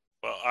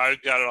 Well, I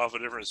got it off a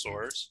different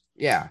source.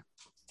 Yeah.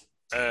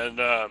 And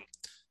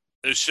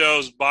it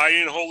shows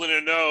Biden holding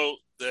a note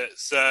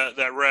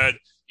that read,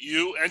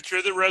 "You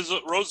enter the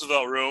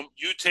Roosevelt room.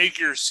 You take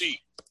your seat."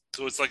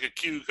 So it's like a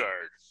cue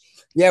card.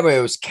 Yeah, but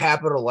it was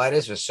capital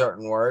letters for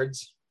certain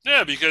words.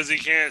 Yeah, because he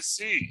can't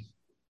see.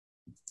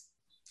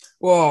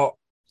 Well,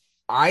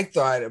 I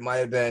thought it might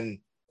have been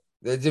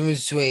the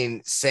difference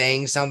between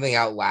saying something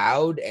out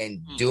loud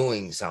and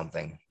doing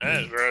something.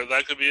 Yeah,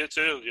 that could be it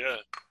too. Yeah.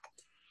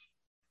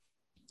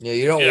 Yeah,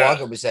 you don't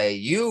walk up and say,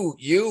 you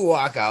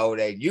walk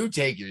out and you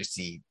take your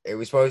seat. It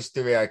was supposed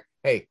to be like,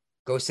 hey,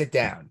 go sit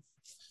down.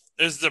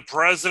 Is the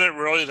president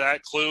really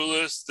that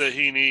clueless that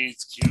he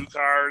needs cue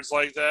cards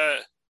like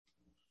that?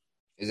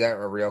 Is that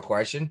a real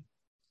question?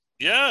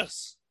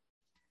 Yes.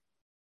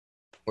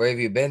 Where have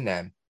you been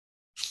then?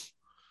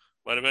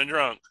 Might have been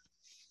drunk.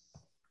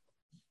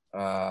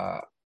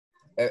 I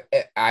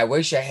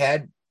wish I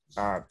had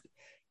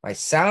my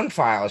sound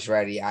files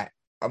ready.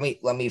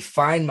 Let me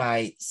find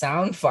my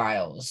sound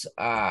files.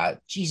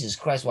 Jesus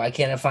Christ, why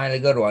can't I find a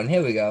good one?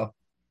 Here we go.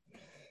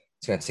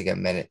 It's gonna take a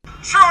minute.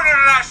 True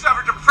internet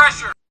suffered the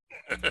pressure.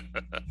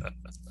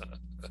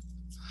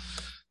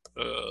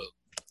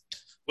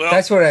 Well,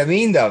 that's what I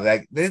mean, though.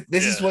 Like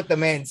this is what the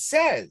man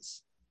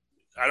says.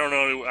 I don't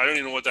know. I don't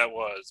even know what that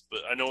was,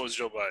 but I know it was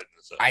Joe Biden.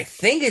 So. I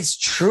think it's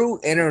true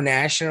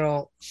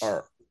international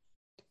or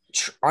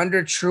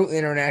under true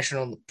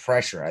international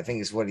pressure. I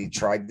think is what he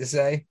tried to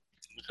say.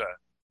 Okay.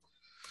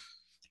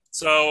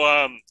 So,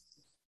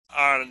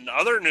 on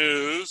other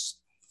news,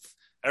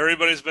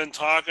 everybody's been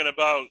talking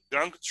about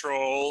gun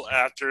control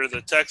after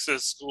the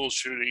Texas school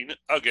shooting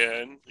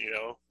again,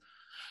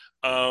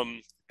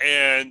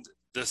 and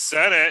the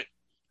Senate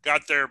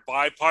got their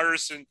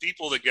bipartisan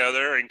people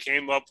together and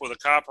came up with a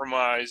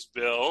compromise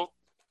bill.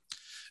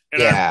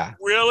 And I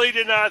really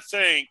did not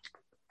think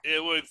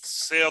it would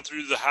sail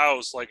through the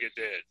House like it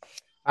did.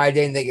 I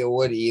didn't think it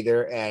would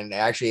either. And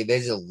actually,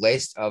 there's a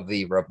list of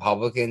the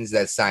Republicans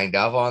that signed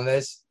up on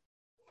this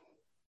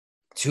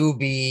to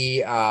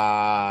be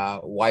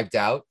wiped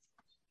out.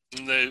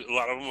 A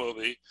lot of them will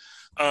be.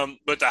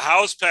 But the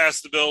House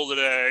passed the bill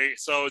today,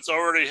 so it's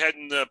already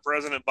heading to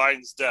President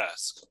Biden's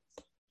desk.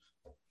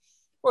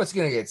 Well, it's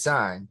going to get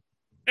signed.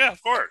 Yeah,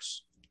 of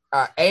course.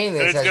 And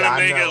it's going to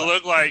make it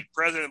look like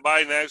President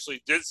Biden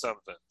actually did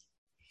something.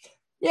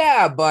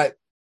 Yeah, but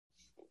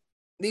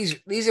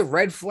these are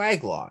red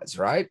flag laws,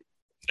 right?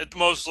 It's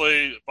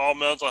mostly all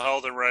mental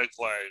health and red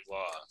flag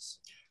laws.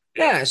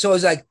 Yeah, so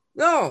it's like,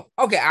 no,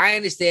 okay, I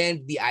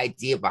understand the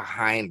idea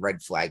behind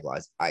red flag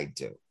laws. I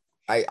do.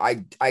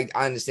 I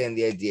understand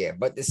the idea.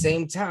 But at the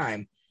same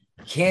time,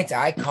 can't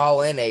I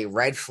call in a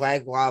red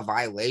flag law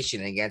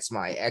violation against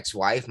my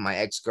ex-wife, my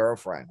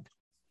ex-girlfriend?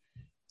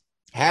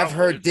 Have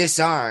her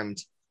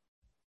disarmed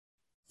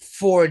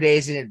 4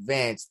 days in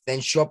advance,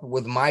 then show up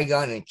with my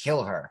gun and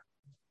kill her?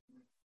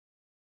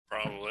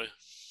 Probably.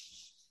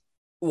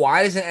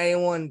 Why doesn't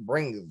anyone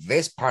bring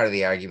this part of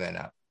the argument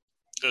up?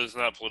 Because it's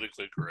not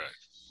politically correct.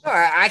 No,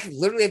 I could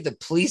literally have the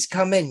police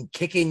come in,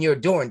 kick in your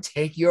door, and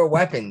take your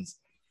weapons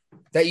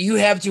that you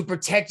have to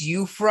protect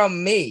you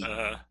from me.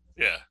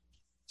 Yeah.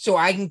 So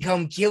I can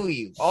come kill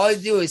you. All I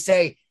do is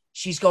say,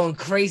 she's going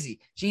crazy.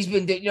 She's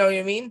been, you know what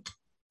I mean?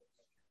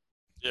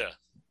 Yeah.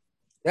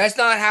 That's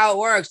not how it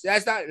works.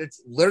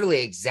 It's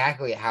literally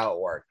exactly how it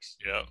works.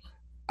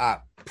 Yeah.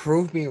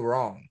 Prove me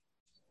wrong.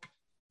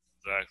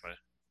 Exactly.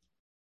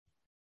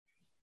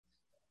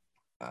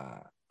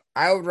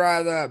 I would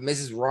rather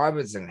Mrs.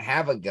 Robinson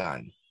have a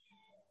gun.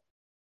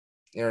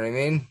 You know what I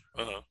mean?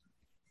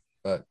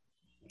 But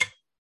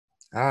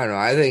I don't know.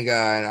 I think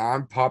an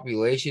armed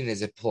population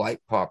is a polite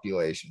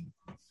population.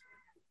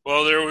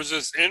 Well, there was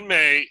this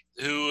inmate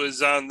who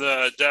was on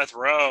the death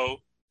row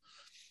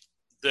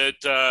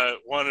that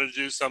wanted to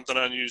do something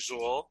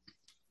unusual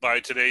by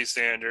today's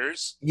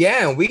standards.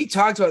 Yeah, and we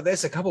talked about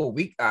this several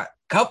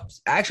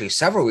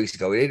weeks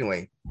ago, didn't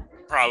we?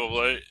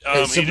 Probably.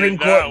 The Supreme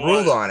Court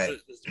ruled on it.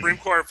 The Supreme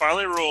Court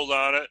finally ruled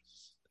on it.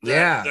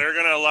 Yeah. They're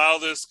going to allow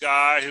this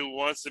guy who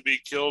wants to be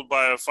killed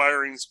by a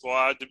firing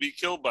squad to be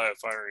killed by a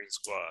firing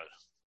squad.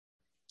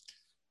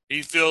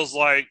 He feels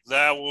like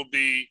that will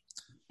be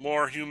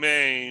more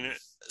humane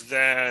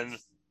than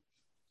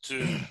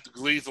to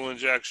lethal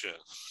injection.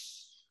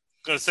 It's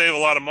going to save a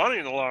lot of money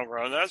in the long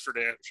run, that's for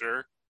damn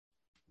sure.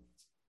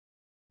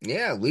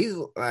 Yeah,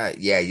 lethal.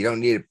 Yeah, you don't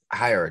need to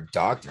hire a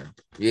doctor.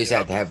 You just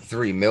have to have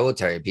 3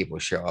 military people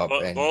show up.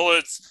 But and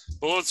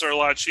bullets are a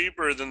lot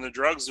cheaper than the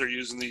drugs they're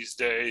using these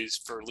days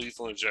for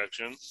lethal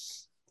injection.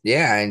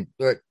 Yeah, and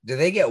do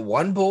they get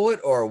 1 bullet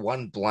or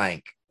 1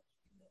 blank?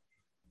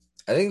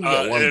 I think they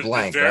get 1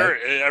 blank,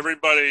 right?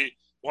 Everybody,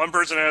 one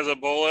person has a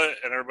bullet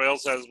and everybody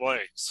else has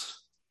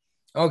blanks.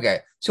 Okay,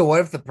 so what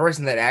if the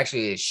person that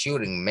actually is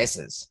shooting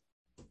misses?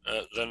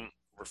 Then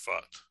we're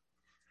fucked.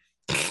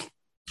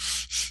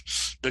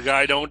 The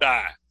guy don't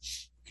die.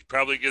 He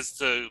probably gets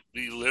to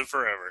live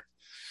forever.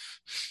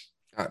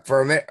 For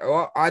a minute,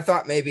 well, I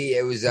thought maybe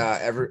it was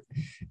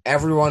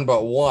everyone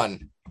but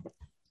one.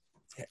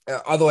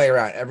 Other way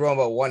around, everyone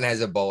but one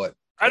has a bullet.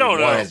 I don't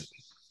know.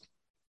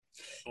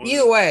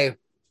 Either way,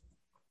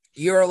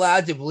 you're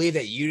allowed to believe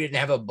that you didn't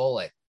have a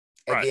bullet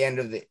at the end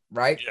of the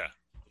right. Yeah,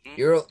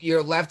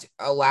 you're left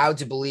allowed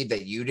to believe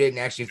that you didn't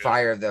actually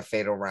fire the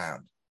fatal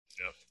round.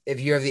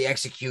 If you're the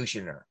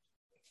executioner.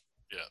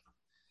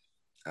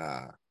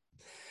 But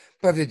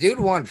if the dude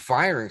won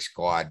firing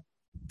squad,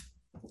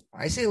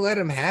 I say let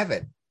him have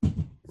it,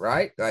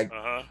 right? Like,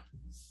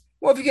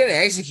 well, if you're gonna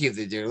execute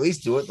the dude, at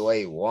least do it the way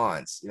he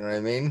wants. You know what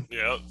I mean?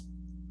 Yeah.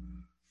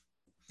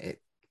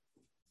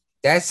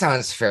 That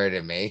sounds fair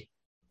to me.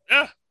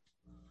 Yeah.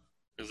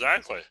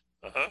 Exactly.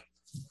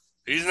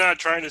 He's not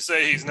trying to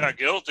say he's not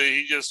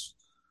guilty. He just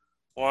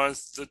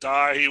wants to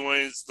die. He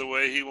wants the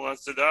way he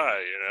wants to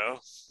die. You know.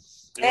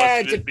 He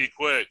wants to just be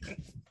quick.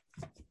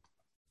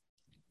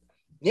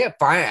 Yeah,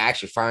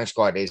 firing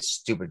squad is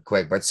stupid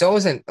quick, but so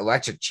is an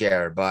electric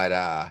chair. But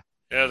yeah,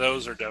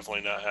 those are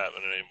definitely not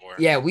happening anymore.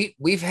 Yeah,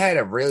 we've had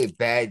a really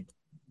bad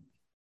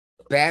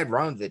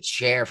run of the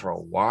chair for a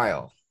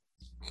while,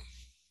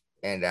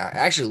 and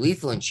actually,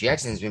 lethal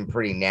injection has been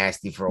pretty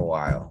nasty for a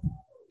while.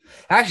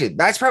 Actually,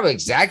 that's probably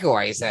exactly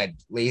why I said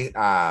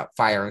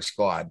firing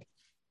squad.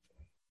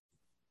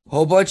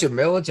 Whole bunch of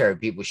military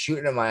people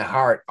shooting at my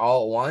heart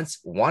all at once.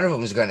 One of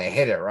them is going to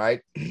hit it, right?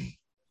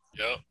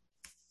 Yep.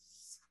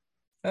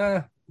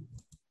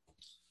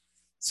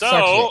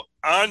 So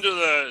on to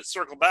the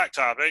circle back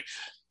topic.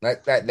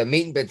 That the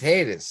meat and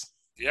potatoes.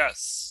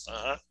 Yes.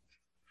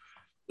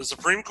 The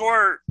Supreme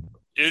Court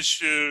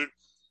issued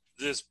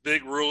this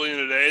big ruling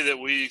today that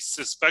we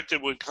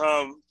suspected would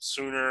come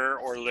sooner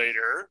or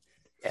later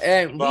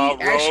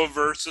about Roe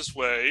versus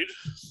Wade.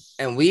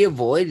 And we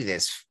avoided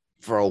this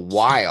for a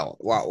while.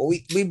 Well,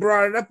 we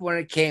brought it up when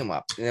it came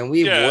up, and then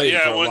we avoided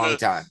it for a long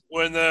time.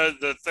 When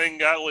the thing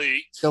got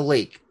leaked. The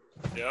leak.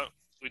 Yeah.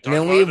 And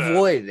then we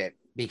avoided it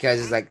because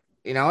it's like,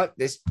 you know what?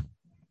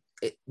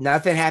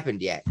 Nothing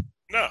happened yet.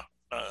 No.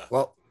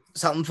 Well,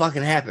 something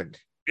fucking happened.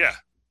 Yeah.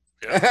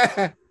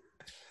 And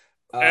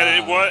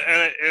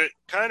it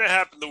kind of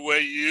happened the way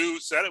you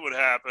said it would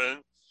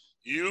happen.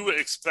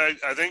 I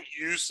think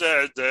you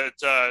said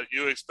that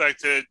you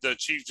expected the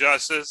Chief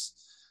Justice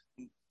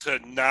to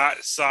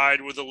not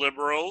side with the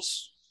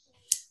liberals.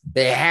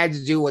 They had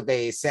to do what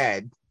they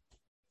said.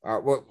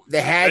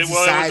 They had to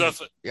side.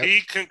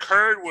 He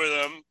concurred with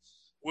them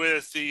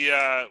with the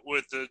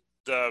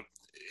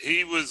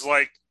he was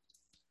like,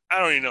 I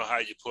don't even know how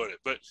you put it,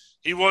 but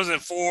he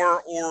wasn't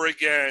for or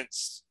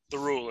against the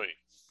ruling.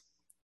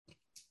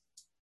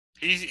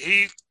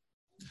 He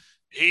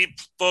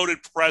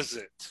voted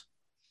present.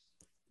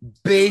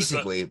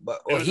 Basically, it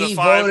was a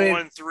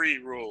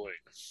 5-1-3 ruling.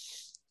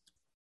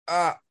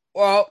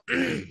 Well,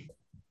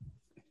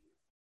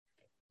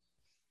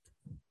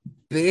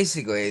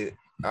 basically,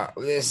 it's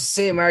the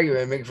same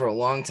argument I make for a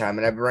long time,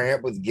 and I bring it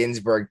up with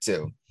Ginsburg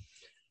too.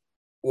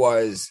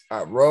 Was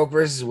Roe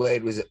versus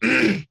Wade was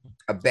a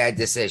bad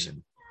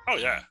decision. Oh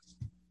yeah.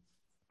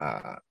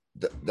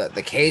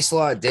 The case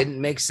law didn't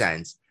make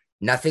sense.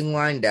 Nothing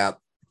lined up.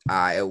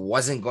 It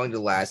wasn't going to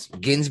last.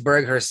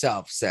 Ginsburg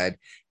herself said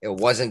it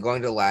wasn't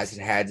going to last.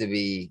 It had to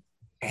be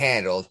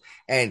handled.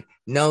 And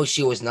no,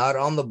 she was not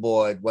on the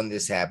board when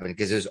this happened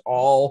because it was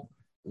all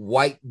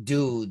white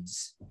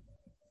dudes.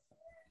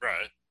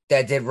 Right.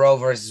 That did Roe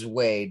versus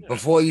Wade. Yeah.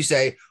 Before you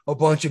say a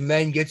bunch of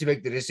men get to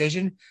make the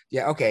decision.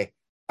 Yeah, okay.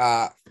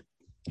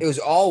 It was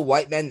all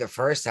white men the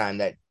first time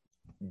that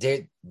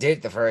did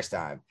it the first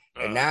time.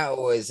 And now it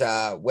was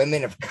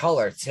women of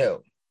color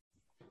too.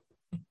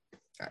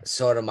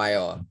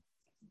 Sotomayor.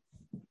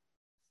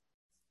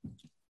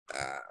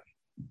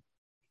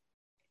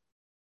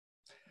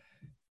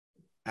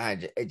 I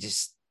think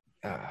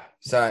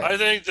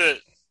that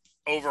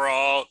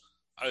overall,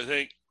 I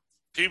think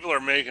people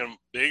are making a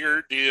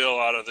bigger deal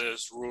out of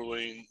this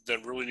ruling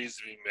than really needs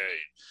to be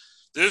made.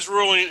 This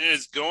ruling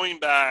is going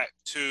back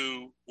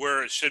to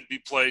where it should be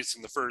placed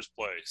in the first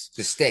place.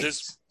 The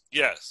states.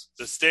 Yes,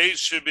 the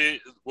states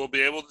will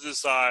be able to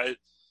decide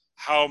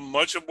how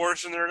much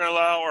abortion they're going to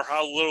allow or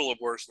how little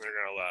abortion they're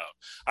going to allow.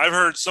 I've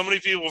heard so many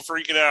people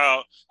freaking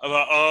out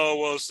about,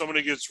 if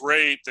somebody gets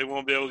raped, they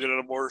won't be able to get an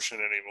abortion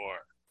anymore.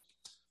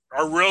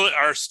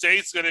 Are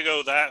states going to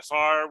go that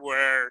far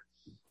where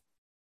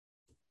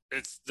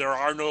there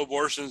are no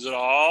abortions at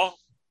all?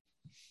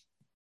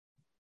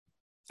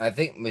 I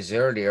think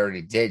Missouri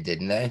already did,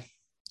 didn't they?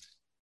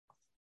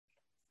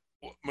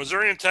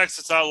 Missouri and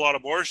Texas outlaw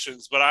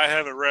abortions, but I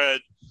haven't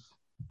read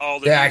all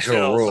the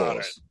actual rules on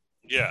it.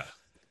 Yeah.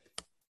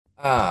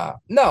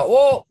 No.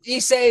 Well,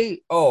 you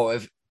say,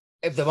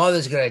 if the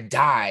mother's gonna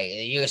die,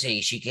 and you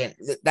say she can't.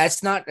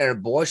 That's not an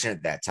abortion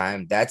at that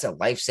time. That's a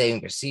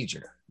life-saving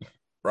procedure,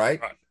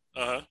 right?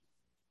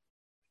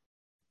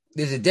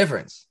 There's a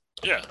difference.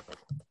 Yeah.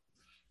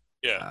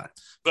 Yeah.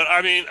 But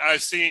I mean,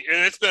 I've seen,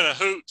 and it's been a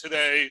hoot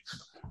today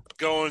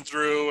going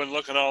through and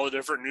looking at all the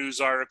different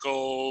news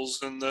articles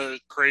and the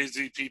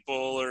crazy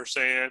people are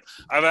saying.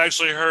 I've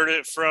actually heard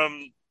it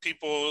from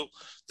people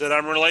that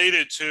I'm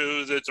related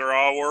to that they're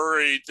all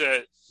worried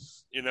that,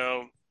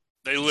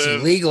 they live.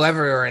 It's illegal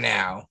everywhere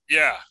now.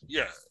 Yeah.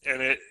 Yeah.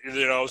 And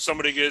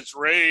somebody gets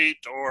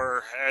raped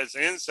or has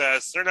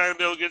incest, they're not going to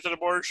be able to get an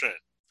abortion.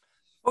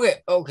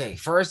 Okay.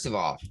 First of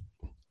all,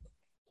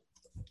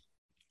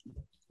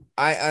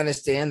 I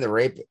understand the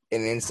rape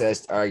and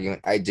incest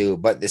argument. I do.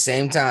 But at the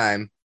same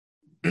time,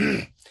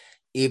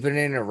 even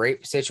in a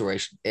rape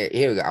situation,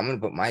 here we go. I'm going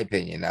to put my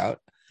opinion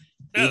out.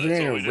 Yeah, even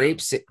in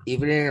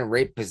a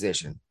rape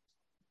position,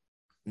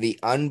 the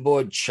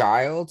unborn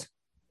child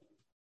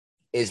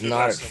is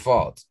not at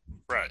fault.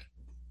 Right.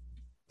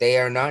 They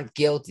are not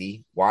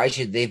guilty. Why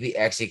should they be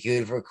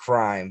executed for a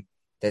crime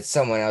that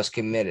someone else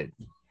committed?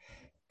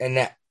 And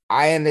that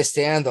I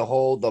understand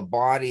the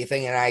body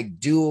thing, and I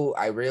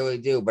really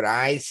do, but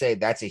I say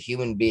that's a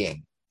human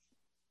being.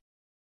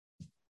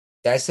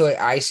 That's the way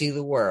I see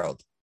the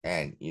world.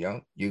 And,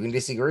 you can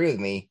disagree with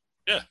me.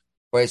 Yeah.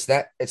 But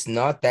it's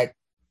not that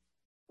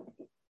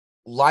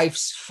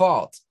life's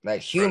fault, that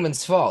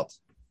human's fault,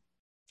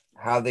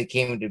 how they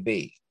came to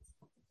be.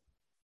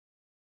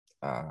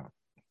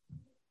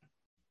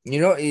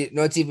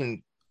 What's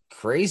even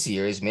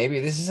crazier is maybe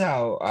this is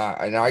how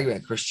an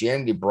argument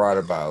Christianity brought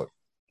about.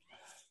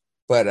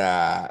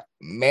 But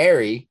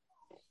Mary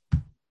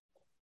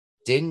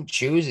didn't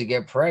choose to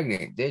get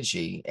pregnant, did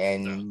she?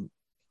 And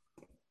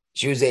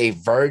she was a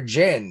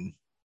virgin,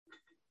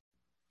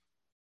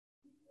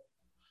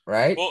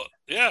 right? Well,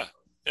 yeah.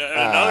 And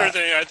another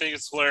thing I think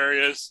is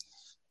hilarious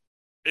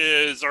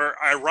or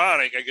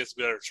ironic, I guess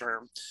a better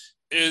term,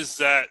 is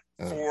that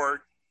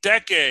for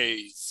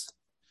decades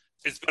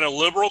it's been a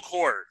liberal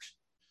court,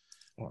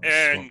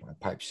 and my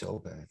pipe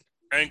so bad,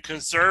 and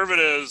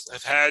conservatives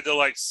have had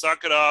to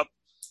suck it up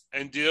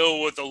and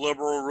deal with the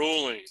liberal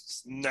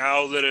rulings.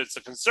 Now that it's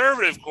a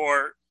conservative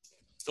court,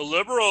 the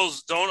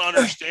liberals don't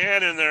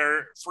understand and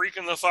they're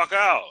freaking the fuck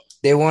out.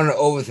 They want to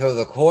overthrow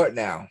the court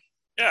now.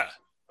 Yeah.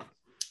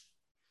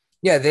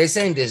 Yeah, they're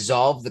saying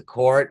dissolve the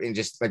court and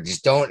just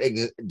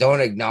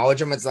don't acknowledge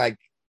them. It's like,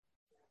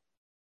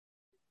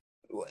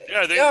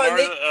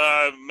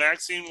 yeah,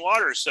 Maxine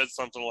Waters said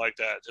something like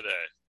that today.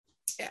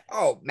 Yeah.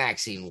 Oh,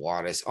 Maxine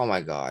Waters. Oh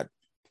my God.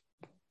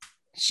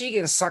 She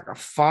can suck a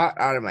fart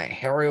out of my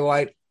hairy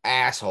white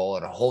asshole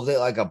and hold it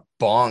like a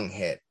bong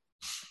hit.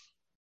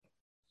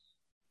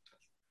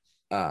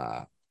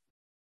 But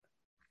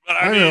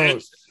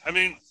it's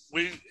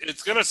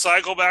going to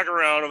cycle back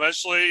around.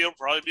 Eventually, it'll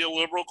probably be a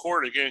liberal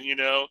court again,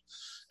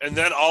 and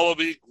then all will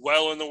be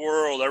well in the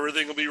world.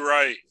 Everything will be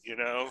right,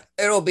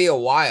 It'll be a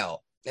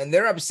while. And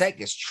they're upset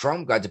because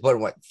Trump got to put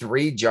in,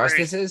 3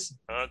 justices?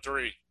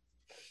 3.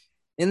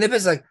 And they're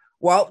just like,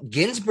 well,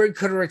 Ginsburg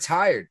could have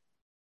retired.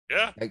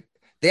 Yeah.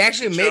 They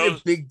actually made a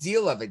big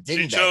deal of it,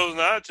 didn't they? She chose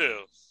not to.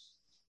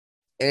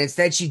 And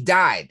instead, she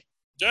died.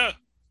 Yeah.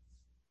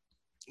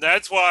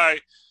 That's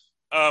why,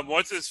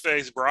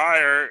 what's-his-face,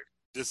 Breyer,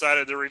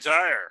 decided to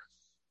retire.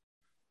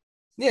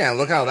 Yeah,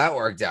 look how that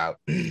worked out.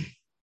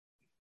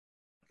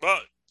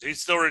 Well,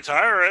 he's still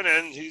retiring,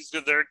 and he's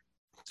there.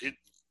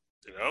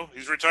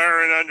 He's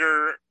retiring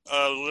under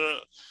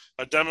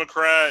a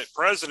Democrat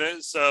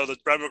president, so the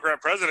Democrat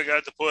president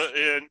got to put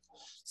in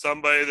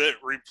somebody that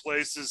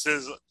replaces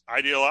his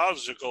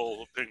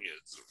ideological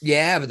opinions.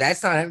 Yeah, but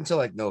that's not happening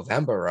until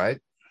November, right?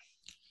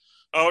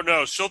 Oh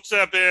no, she'll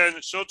step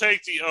in. She'll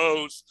take the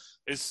oath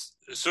as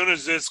soon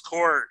as this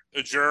court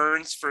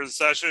adjourns for the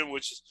session,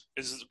 which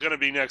is going to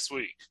be next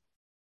week.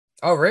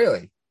 Oh,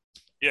 really?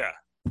 Yeah.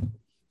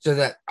 So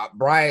that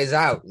Breyer is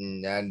out,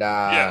 and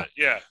yeah.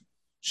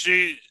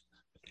 She,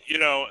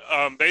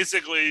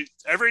 basically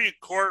every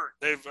court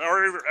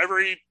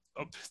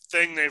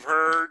everything they've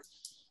heard,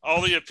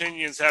 all the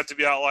opinions have to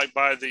be outlined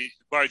by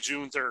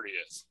June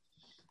 30th.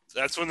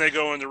 That's when they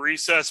go into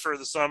recess for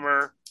the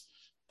summer,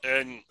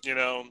 and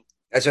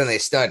that's when they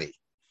study.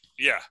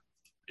 Yeah.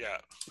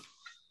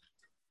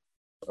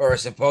 Or are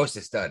supposed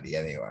to study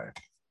anyway.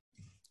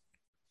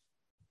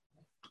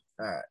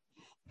 All right.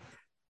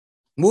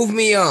 Move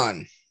me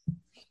on.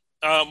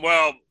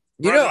 Well,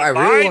 I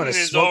really want to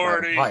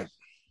smoke my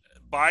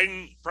pipe.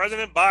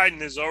 President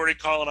Biden is already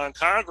calling on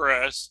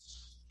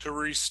Congress to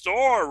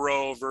restore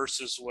Roe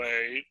versus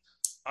Wade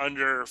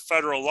under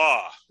federal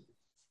law.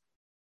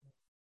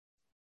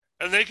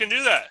 And they can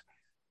do that.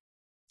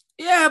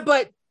 Yeah,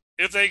 but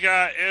if they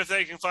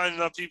can find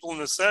enough people in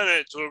the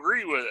Senate to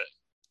agree with it.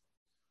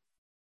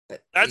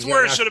 That's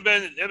where it should have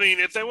been. I mean,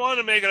 if they wanted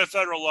to make it a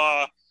federal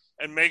law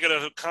and make it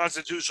a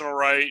constitutional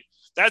right,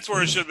 That's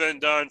where it should have been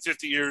done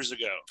 50 years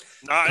ago.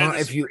 Not in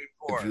the Supreme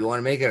Court. If you want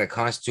to make it a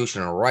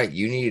constitutional right,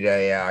 you need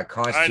a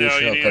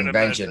constitutional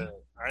convention.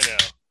 I know.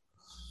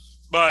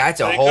 But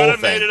that's a they whole could have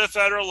thing. made it a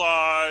federal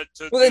law.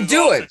 Well, then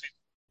do it.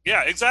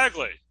 Yeah,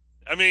 exactly.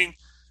 I mean,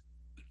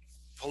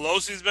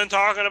 Pelosi's been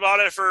talking about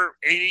it for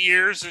 80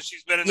 years since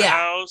she's been in the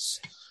House.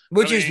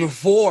 Which is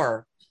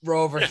before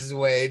Roe versus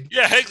Wade.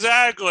 Yeah,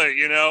 exactly.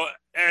 You know,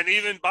 and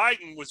even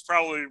Biden was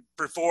probably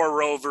before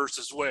Roe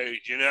versus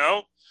Wade, you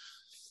know?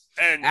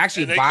 And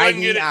actually,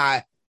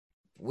 Biden,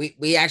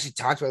 we actually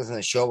talked about this on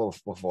the show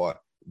before.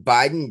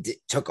 Biden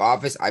took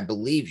office, I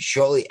believe,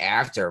 shortly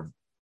after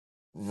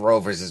Roe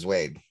versus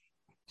Wade.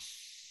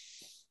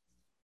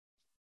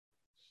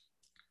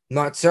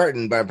 Not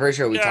certain, but I'm pretty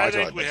sure we talked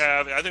about this.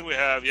 I think we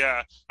have,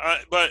 yeah.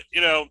 But, you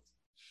know,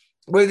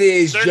 they're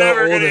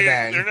never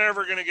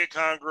going to get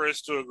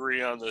Congress to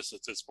agree on this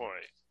at this point.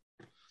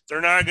 They're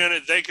not going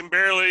to, they can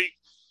barely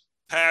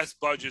pass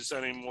budgets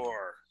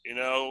anymore. You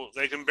know,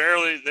 they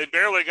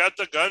barely got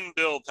the gun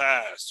bill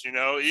passed, you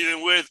know,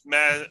 even with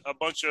a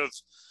bunch of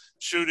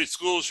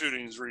school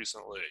shootings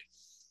recently.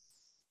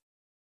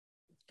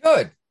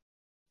 Good.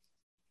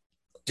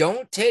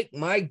 Don't take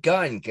my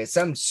gun because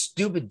some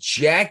stupid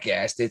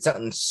jackass did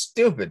something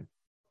stupid.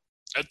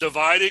 A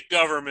divided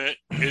government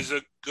is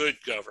a good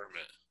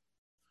government,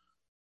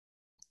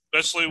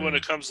 especially when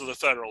it comes to the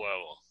federal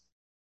level.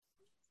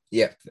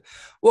 Yeah.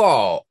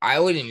 Well, I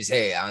wouldn't even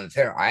say on the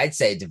federal. I'd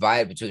say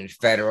divided between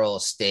federal,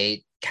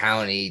 state,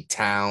 county,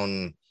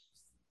 town,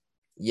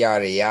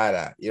 yada,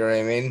 yada. You know what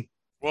I mean?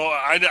 Well,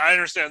 I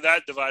understand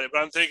that divided,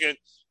 but I'm thinking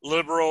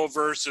liberal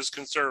versus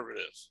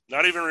conservative,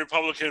 not even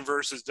Republican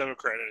versus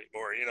Democrat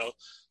anymore. You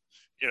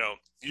know,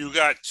 you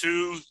got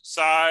two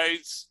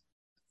sides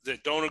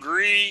that don't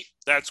agree.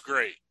 That's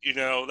great. You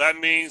know, that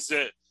means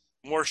that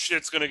more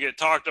shit's going to get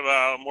talked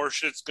about. More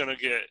shit's going to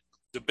get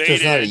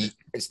debated. So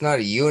it's not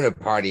a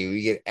uniparty.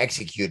 We get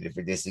executed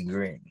for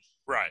disagreeing.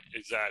 Right.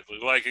 Exactly.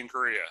 Like in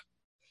Korea.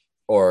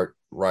 Or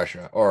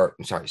Russia. Or,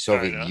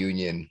 Soviet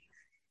Union.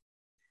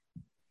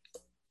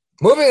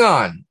 Moving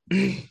on.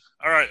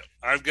 All right,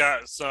 I've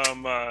got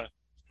some.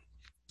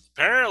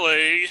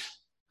 Apparently,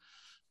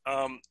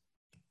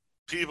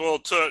 people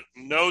took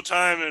no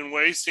time in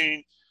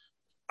wasting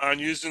on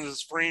using the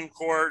Supreme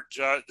Court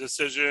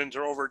decision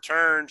to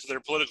overturn to their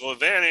political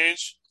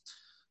advantage.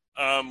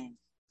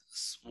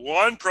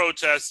 One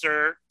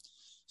protester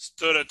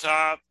stood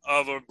atop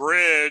of a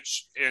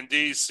bridge in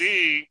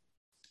D.C.,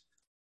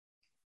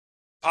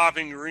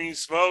 popping green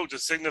smoke to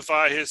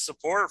signify his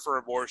support for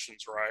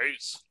abortion's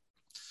rights.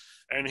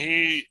 And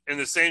he, in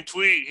the same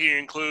tweet, he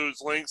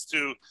includes links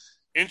to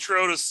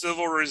Intro to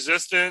Civil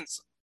Resistance,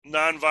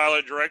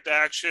 Nonviolent Direct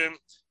Action,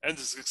 and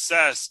the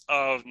success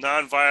of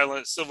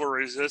nonviolent civil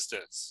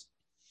resistance.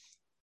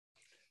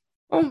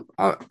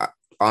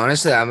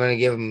 Honestly, I'm going to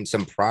give him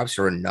some props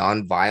for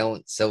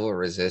nonviolent civil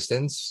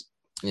resistance.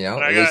 You know,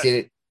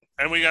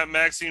 and we got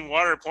Maxine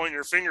Water pointing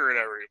her finger at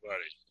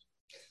everybody.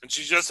 And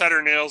she just had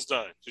her nails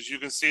done because you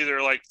can see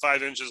they're like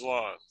 5 inches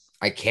long.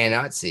 I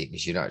cannot see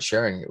because you're not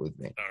sharing it with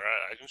me. All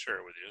right, I can share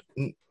it with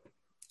you.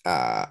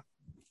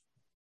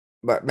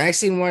 But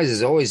Maxine Waters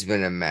has always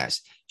been a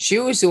mess. She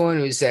was the one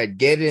who said,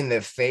 "Get in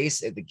the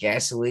face" at the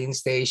gasoline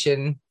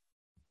station.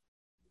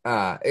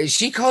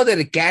 She called it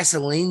a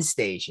gasoline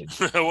station.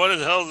 What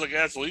the hell is a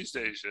gasoline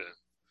station?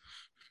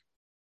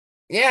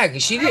 Yeah,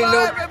 because she didn't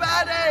know.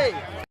 Everybody!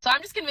 So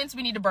I'm just convinced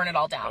we need to burn it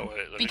all down.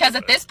 Because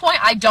at this point,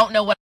 I don't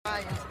know what.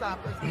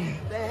 Stop us.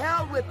 The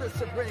hell with the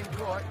Supreme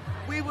Court.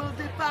 We will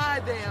defy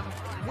them.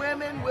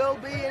 Women will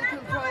be in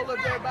control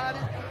of their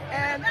bodies.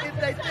 And if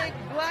they think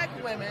black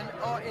women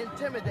are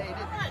intimidated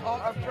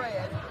or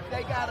afraid,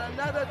 they got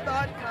another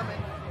thought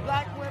coming.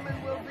 Black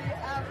women will be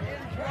out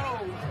in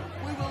droves.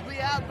 We will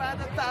be out by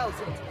the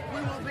thousands.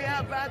 We will be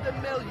out by the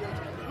millions.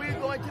 We're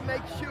going to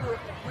make sure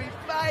we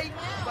fight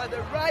for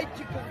the right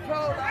to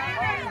control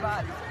our own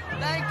bodies.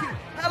 Thank you.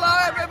 Hello,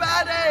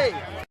 everybody.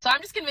 So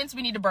I'm just convinced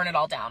we need to burn it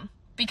all down.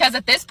 Because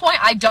at this point,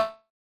 I don't.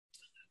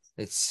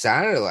 It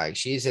sounded like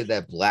she said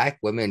that black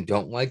women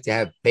don't like to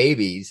have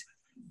babies,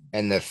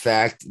 and the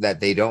fact that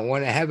they don't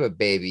want to have a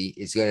baby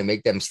is going to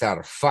make them start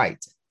a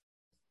fight.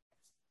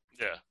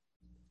 Yeah.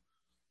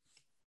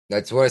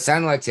 That's what it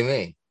sounded like to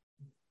me.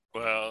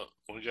 Well,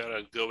 we got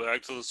to go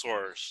back to the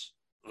source,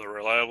 the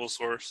reliable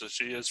source that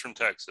she is from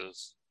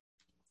Texas.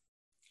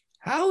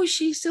 How is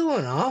she still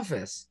in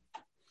office?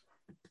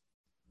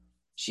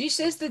 She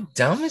says the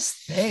dumbest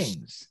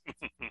things.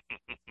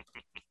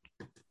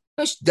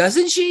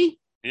 Doesn't she?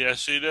 Yes,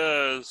 she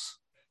does.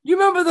 You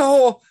remember the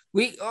whole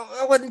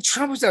when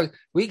Trump was talking,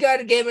 we got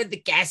to get them at the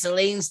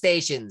gasoline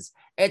stations,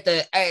 at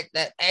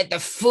the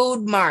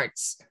food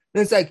marts.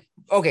 And it's like,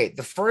 okay,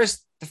 the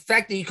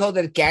fact that you called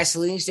it a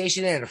gasoline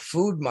station and a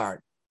food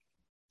mart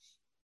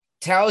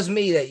tells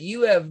me that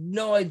you have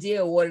no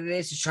idea what it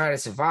is to try to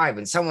survive,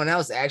 and someone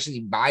else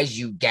actually buys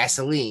you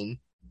gasoline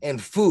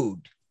and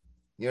food.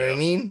 You know what I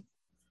mean?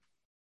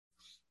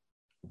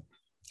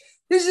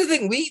 This is the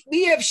thing.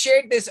 We have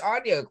shared this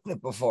audio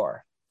clip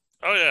before.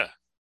 Oh, yeah.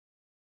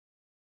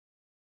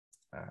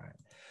 All right.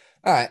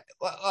 All right.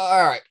 Well,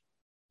 all right.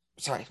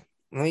 Sorry.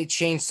 Let me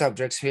change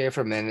subjects here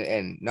for a minute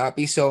and not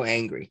be so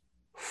angry.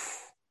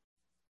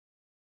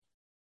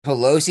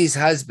 Pelosi's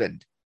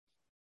husband.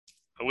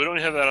 We don't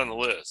have that on the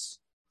list.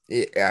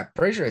 Yeah, I'm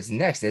pretty sure it's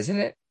next, isn't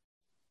it?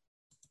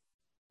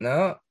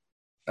 No.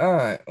 All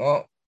right.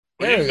 Well,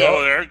 there you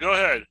go. There. Go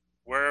ahead.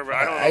 Wherever.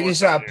 I don't know. I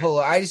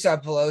just saw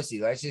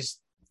Pelosi. Let's just.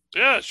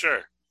 Yeah,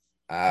 sure.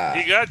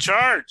 He got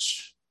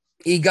charged.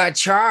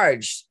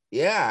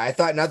 Yeah, I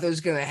thought nothing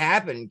was gonna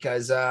happen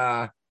because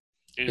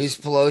he's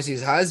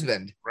Pelosi's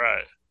husband.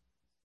 Right.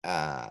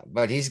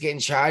 But he's getting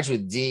charged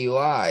with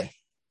DUI.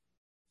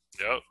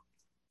 Yep.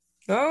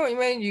 Oh, you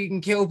mean you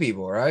can kill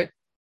people, right?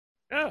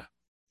 Yeah.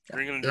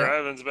 Drinking and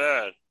driving's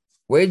bad.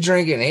 We're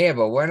drinking here,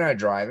 but we're not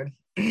driving.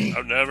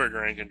 I've never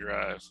drank and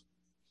drive.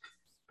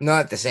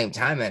 Not at the same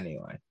time,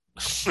 anyway.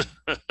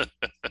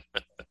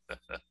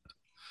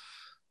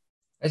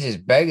 That's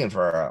just begging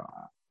for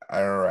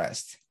an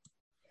arrest.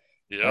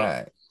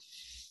 Yeah.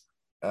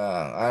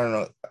 I don't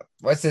know.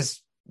 What's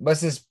this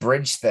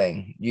bridge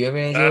thing? Do you have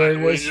any idea what it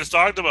we is? just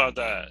talked about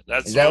that.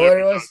 Is that what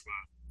it was?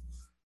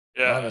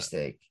 Yeah. My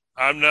mistake.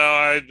 I'm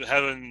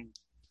having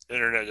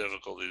internet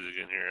difficulties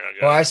again here.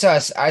 I saw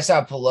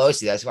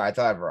Pelosi. That's why I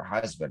thought of her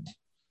husband.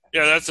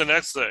 Yeah, that's the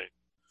next thing.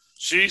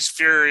 She's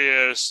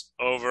furious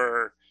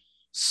over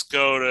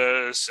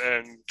SCOTUS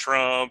and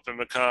Trump and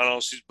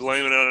McConnell. She's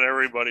blaming it on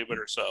everybody but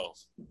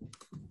herself.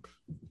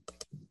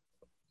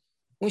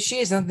 Well, she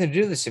has nothing to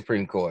do with the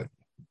Supreme Court.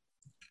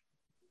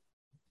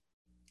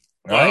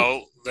 Right?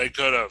 Well, they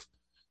could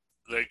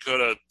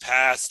have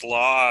passed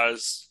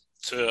laws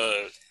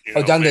to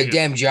done their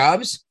damn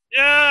jobs?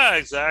 Yeah,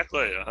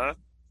 exactly.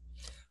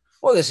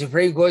 Well, the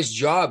Supreme Court's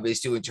job is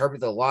to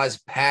interpret the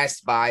laws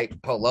passed by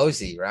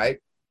Pelosi, right?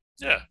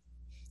 Yeah.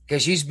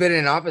 Because she's been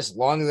in office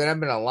longer than I've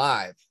been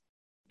alive.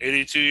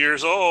 82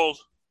 years old.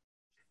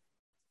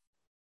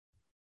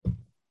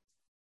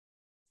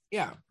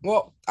 Yeah.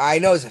 Well, I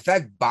know as a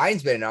fact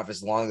Biden's been in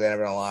office longer than I've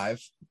been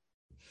alive.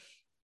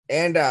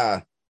 And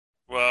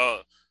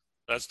well,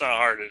 that's not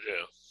hard to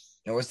do.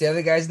 And what's the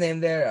other guy's name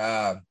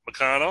there?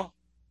 McConnell?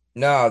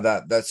 No,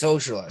 the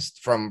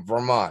socialist from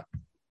Vermont.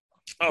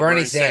 Oh,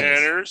 Bernie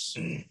Sanders.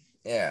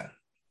 Yeah.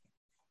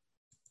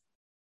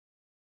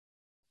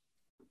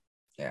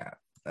 Yeah.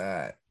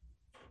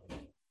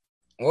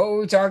 What were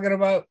we talking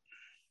about?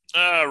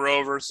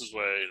 Roe versus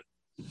Wade.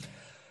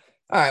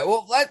 All right.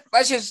 Well,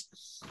 let's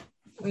just,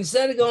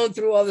 instead of going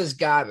through all this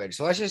garbage,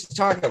 let's just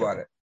talk about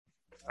it.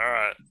 All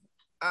right.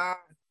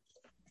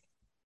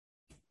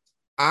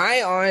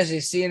 I honestly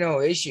see no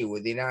issue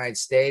with the United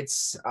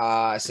States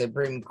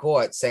Supreme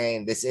Court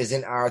saying this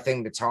isn't our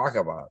thing to talk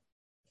about,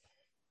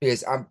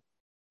 because I'm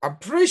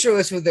pretty sure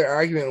that's what their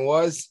argument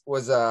was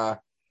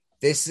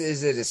this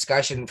is a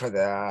discussion for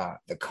the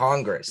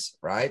Congress,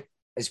 right?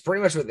 It's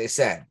pretty much what they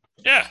said.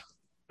 Yeah.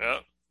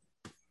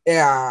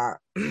 Yeah.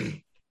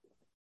 If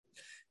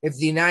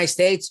the United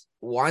States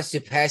wants to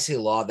pass a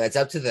law, that's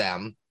up to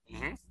them.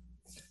 Mm-hmm.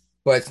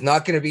 But it's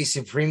not going to be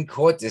Supreme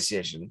Court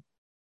decision.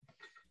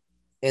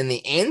 In the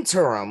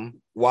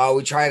interim, while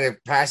we try to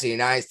pass a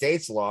United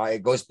States law,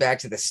 it goes back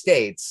to the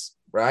states,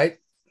 right?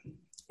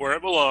 Where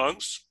it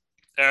belongs,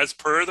 as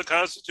per the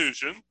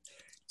Constitution.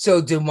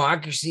 So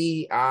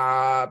democracy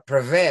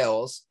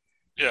prevails.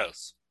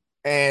 Yes.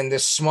 And the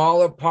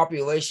smaller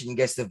population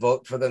gets to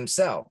vote for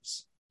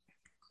themselves.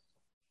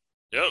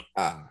 Yep.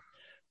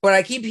 But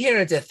I keep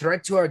hearing it's a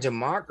threat to our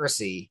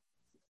democracy.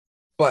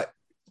 But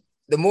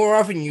the more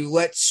often you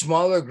let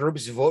smaller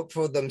groups vote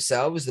for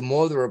themselves, the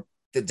more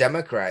the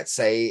Democrats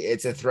say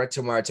it's a threat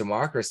to our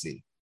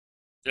democracy.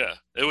 Yeah.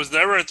 It was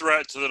never a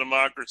threat to the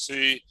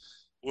democracy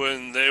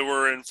when they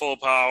were in full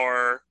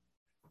power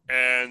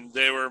and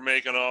they were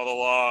making all the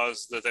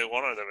laws that they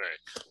wanted to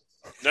make.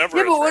 Never.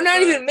 Yeah, but we're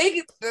not even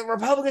making, the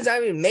Republicans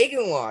aren't even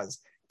making laws.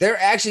 They're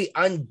actually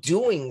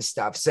undoing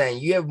stuff, saying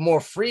you have more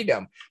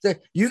freedom. So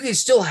you can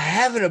still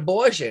have an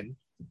abortion.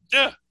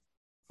 Yeah.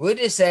 We're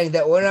just saying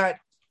that we're not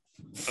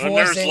forcing... And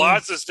there's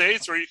lots of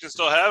states where you can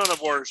still have an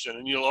abortion,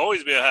 and you'll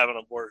always be having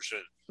an abortion.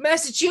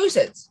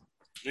 Massachusetts.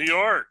 New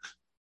York.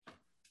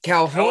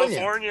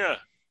 California.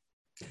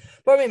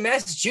 But I mean,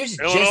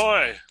 Massachusetts...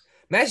 Illinois.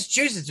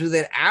 Massachusetts,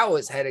 within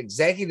hours, had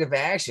executive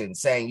action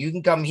saying you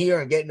can come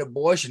here and get an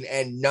abortion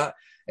and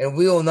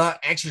we will not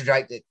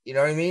extradite it. You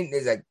know what I mean?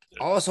 There's like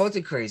all sorts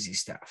of crazy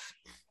stuff.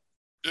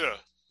 Yeah.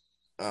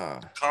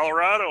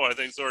 Colorado, I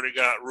think, has already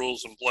got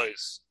rules in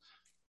place.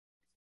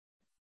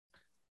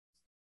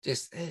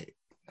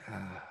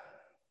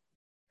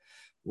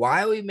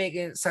 Why are we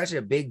making such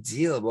a big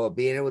deal about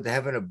being able to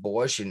have an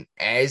abortion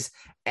as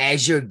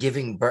you're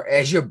giving birth,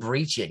 as you're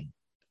breaching?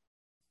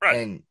 Right.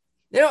 And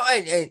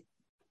and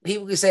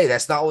people can say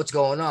that's not what's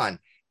going on.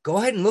 Go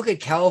ahead and look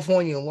at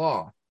California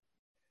law.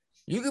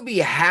 You could be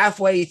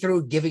halfway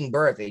through giving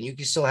birth and you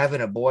can still have an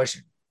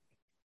abortion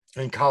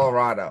in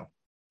Colorado.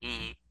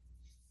 Mm-hmm.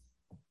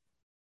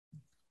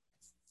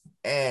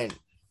 And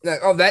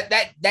like,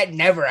 that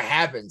never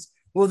happens.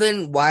 Well,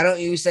 then why don't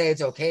you say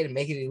it's okay to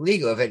make it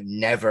illegal if it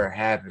never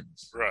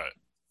happens? Right.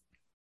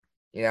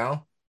 You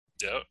know?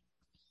 Yep.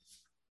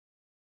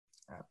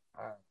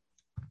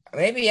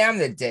 maybe I'm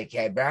the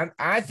dickhead, but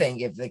I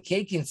think if the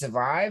kid can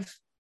survive,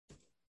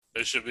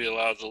 they should be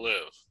allowed to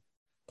live.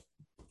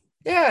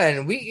 Yeah,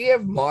 and we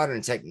have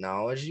modern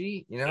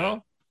technology, you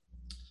know.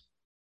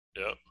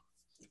 Yep.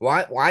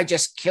 Why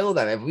just kill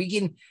them if we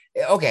can?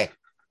 Okay.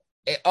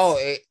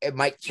 It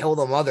might kill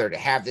the mother to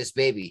have this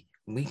baby.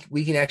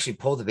 We can actually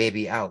pull the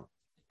baby out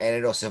and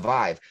it'll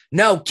survive.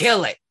 No,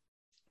 kill it.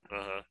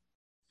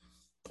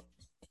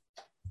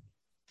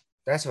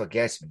 That's what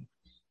gets me.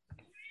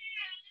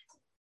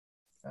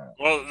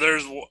 Well,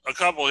 there's a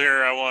couple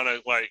here I want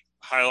to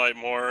highlight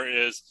more.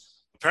 Is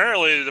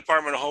apparently the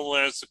Department of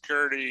Homeland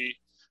Security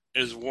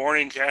is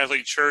warning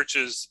Catholic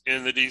churches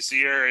in the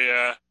DC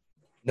area.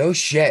 No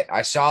shit.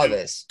 I saw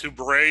this. To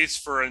brace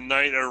for a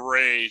night of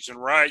rage,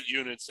 and riot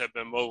units have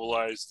been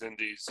mobilized in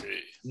DC.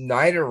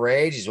 Night of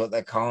rage is what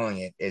they're calling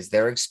it. Is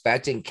they're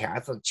expecting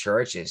Catholic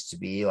churches to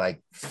be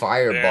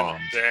firebombed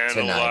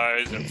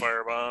tonight. And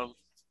firebombed.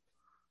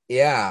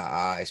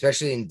 Yeah,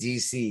 especially in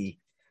DC.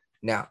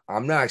 Now,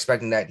 I'm not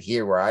expecting that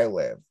here where I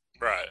live.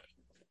 Right.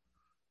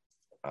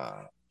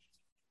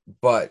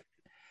 But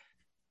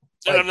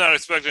and I'm not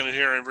expecting it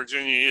here in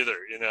Virginia either,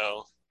 you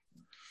know.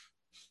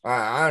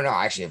 I don't know.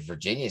 Actually,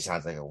 Virginia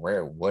sounds like where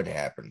it would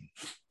happen.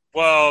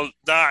 Well,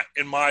 not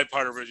in my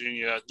part of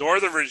Virginia.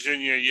 Northern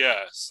Virginia,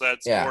 yes.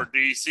 That's more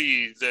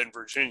DC than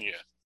Virginia.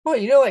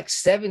 Well,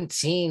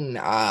 17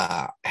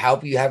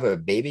 help you have a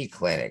baby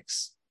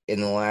clinics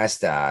in the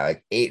last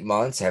 8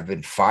 months have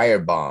been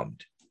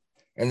firebombed.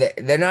 And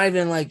they're not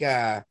even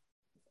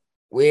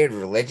weird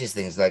religious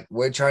things.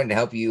 We're trying to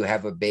help you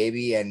have a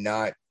baby and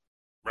not,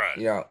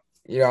 right.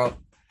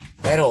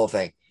 That whole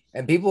thing.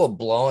 And people are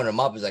blowing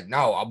them up. It's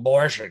no,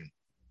 abortion.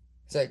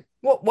 It's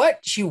what?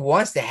 She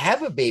wants to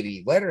have a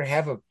baby. Let her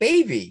have a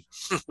baby.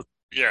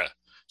 Yeah.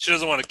 She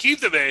doesn't want to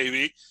keep the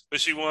baby, but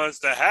she wants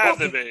to have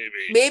the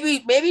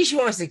baby. Maybe she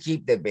wants to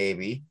keep the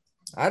baby.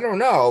 I don't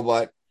know,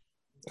 but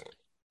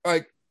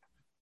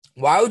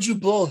why would you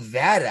blow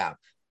that up?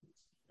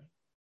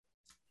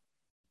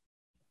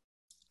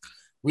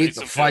 We have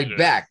to fight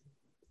back.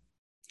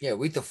 Yeah,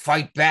 we have to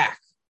fight back.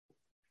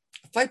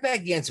 Fight back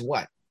against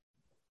what?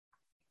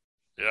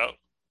 Yep.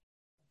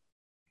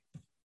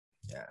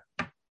 Yeah.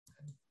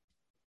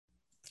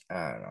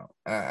 I don't know.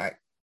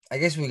 I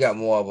guess we got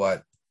more,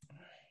 but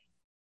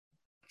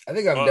I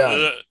think I'm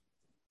done.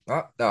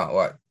 No,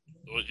 what?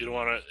 You don't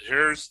want to.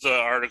 Here's the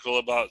article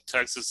about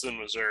Texas and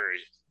Missouri.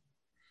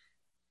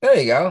 There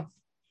you go.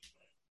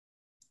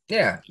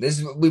 Yeah,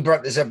 we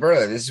brought this up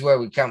earlier. This is where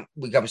we come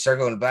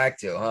circling back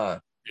to, huh?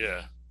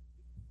 Yeah.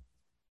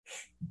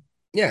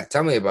 Yeah,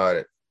 tell me about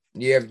it.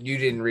 You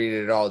didn't read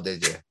it at all,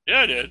 did you?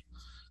 Yeah, I did.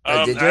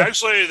 Did you?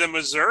 Actually, the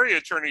Missouri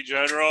Attorney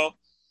General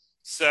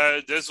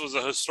said this was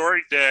a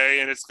historic day,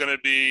 and it's going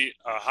to be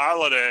a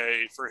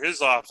holiday for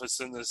his office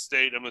in the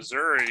state of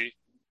Missouri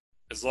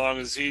as long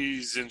as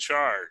he's in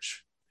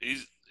charge.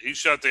 He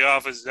shut the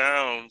office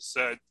down,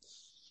 said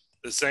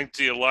the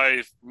sanctity of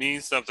life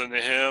means something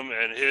to him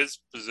and his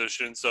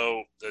position,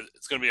 so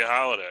it's going to be a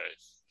holiday.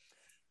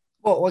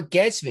 Well, what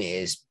gets me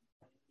is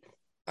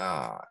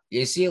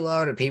you see a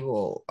lot of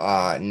people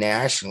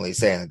nationally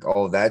saying,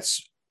 oh,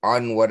 that's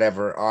on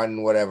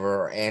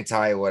whatever,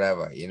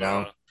 anti-whatever, you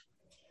know?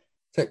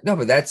 No,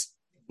 but that's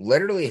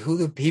literally who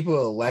the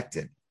people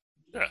elected.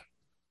 Yeah.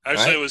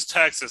 Actually, It was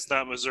Texas,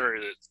 not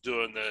Missouri, that's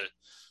doing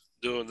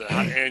the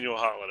annual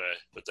holiday,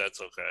 but that's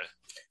okay.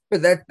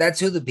 But that's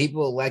who the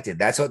people elected.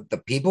 That's what the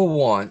people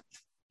want.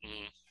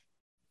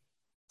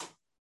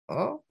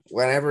 Oh,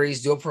 whenever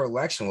he's due for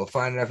election, we'll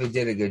find out if he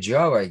did a good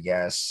job, I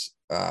guess.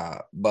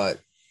 But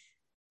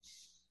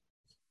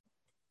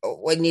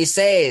when you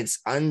say it's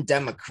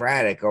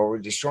undemocratic or we're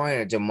destroying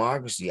a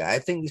democracy, I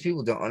think these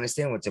people don't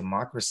understand what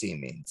democracy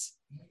means.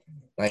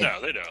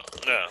 No, they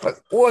don't. No.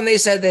 When they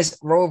said this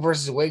Roe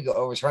versus Wade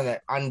overturned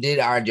that undid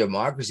our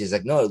democracy,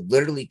 it's no, it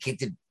literally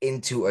kicked it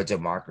into a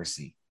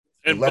democracy.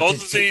 And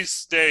both of these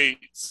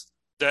states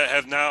that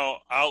have now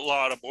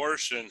outlawed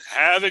abortion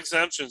have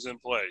exemptions in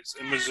place.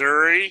 In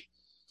Missouri,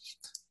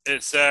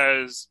 it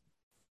says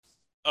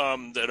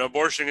that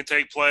abortion can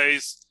take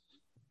place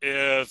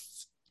if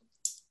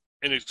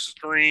in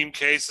extreme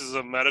cases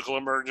of medical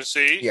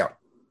emergency. Yeah.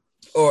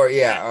 Or,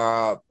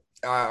 yeah.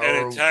 And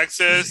in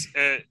Texas,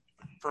 it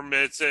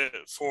permits it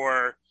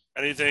for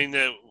anything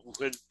that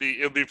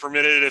it'll be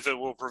permitted if it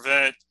will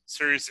prevent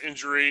serious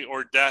injury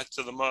or death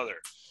to the mother.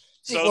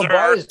 So there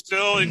are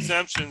still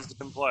exemptions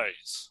in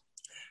place.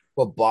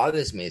 What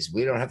bothers me is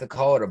we don't have to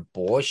call it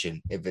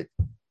abortion.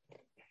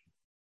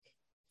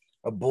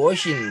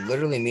 Abortion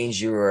literally means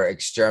you are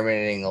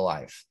exterminating a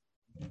life.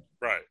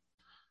 Right.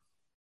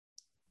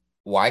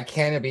 Why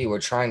can't it be we're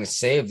trying to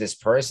save this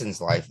person's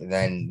life and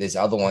then this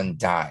other one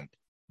died?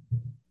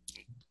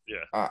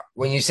 Yeah.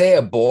 When you say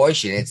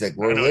abortion, it's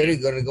we're literally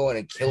going to go in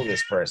and kill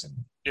this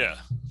person. Yeah.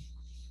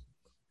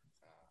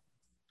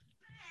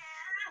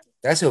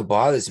 That's what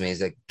bothers me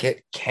is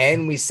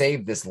can we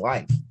save this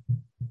life?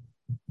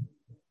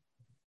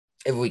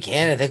 If we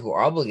can, I think we're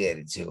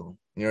obligated to.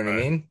 You know what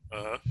I mean?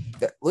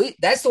 Uh-huh.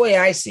 That's the way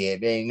I see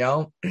it, you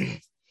know?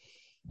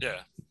 Yeah.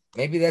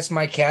 Maybe that's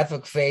my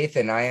Catholic faith,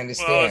 and I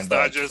understand. Well, it's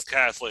not just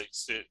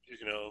Catholics that,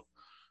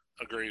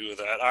 agree with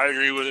that. I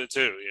agree with it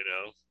too,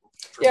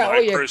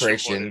 You're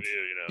Christian.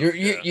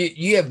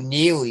 You have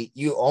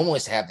you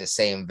almost have the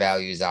same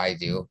values I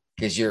do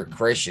because you're a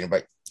Christian,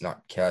 but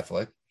not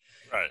Catholic.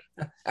 Right.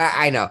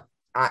 I know.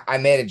 I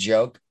made a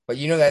joke, but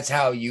that's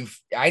how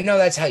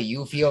that's how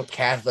you feel.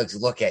 Catholics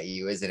look at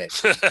you, isn't it?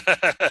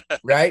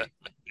 Right?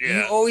 Yeah.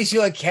 You always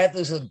feel like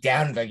Catholics look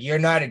down, like you're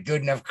not a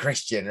good enough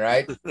Christian,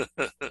 right?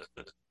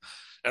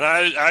 And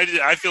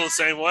I feel the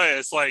same way.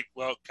 It's like,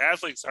 well,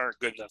 Catholics aren't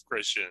good enough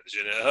Christians,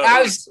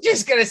 I was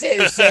just gonna say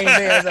the same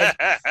thing.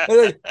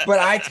 But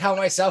I tell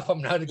myself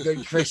I'm not a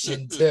good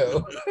Christian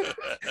too,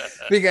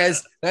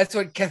 because that's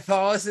what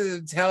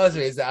Catholicism tells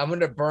me, is that I'm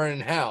gonna burn in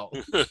hell.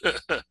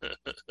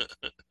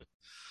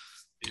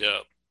 Yeah.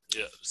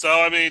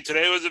 So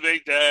today was a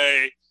big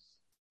day.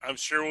 I'm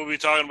sure we'll be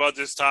talking about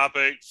this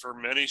topic for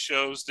many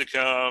shows to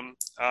come,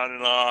 on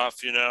and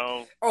off.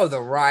 Oh, the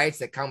riots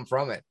that come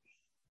from it.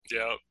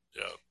 Yep.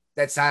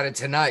 That started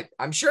tonight.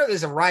 I'm sure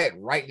there's a riot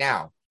right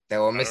now that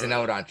we're missing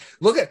out on.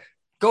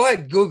 Go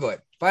ahead, Google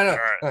it. Find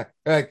out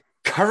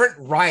current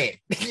riot.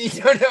 You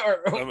know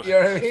what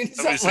I mean?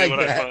 Something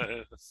like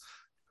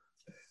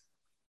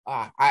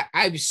that.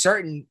 I'm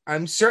certain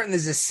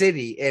there's a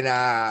city in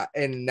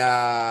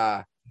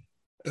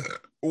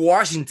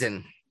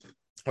Washington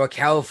or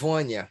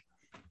California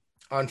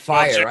on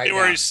fire right now.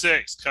 January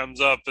 6th comes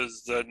up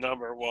as the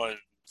number one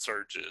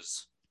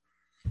searches.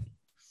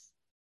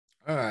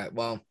 All right.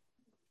 Well,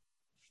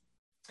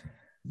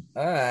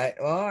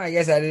 I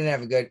guess I didn't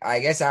have I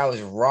guess I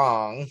was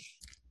wrong.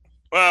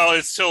 Well,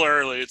 it's still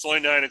early. It's only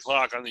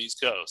 9:00 on the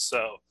East Coast,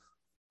 so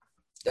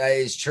that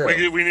is true.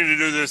 We need to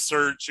do this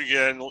search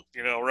again,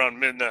 around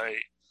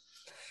midnight.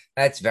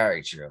 That's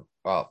very true.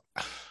 Well,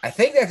 I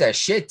think that's a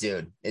shit,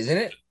 dude, isn't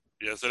it?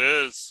 Yes, it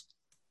is.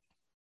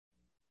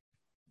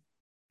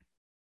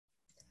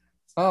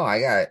 Oh, I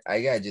got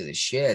to do the shit.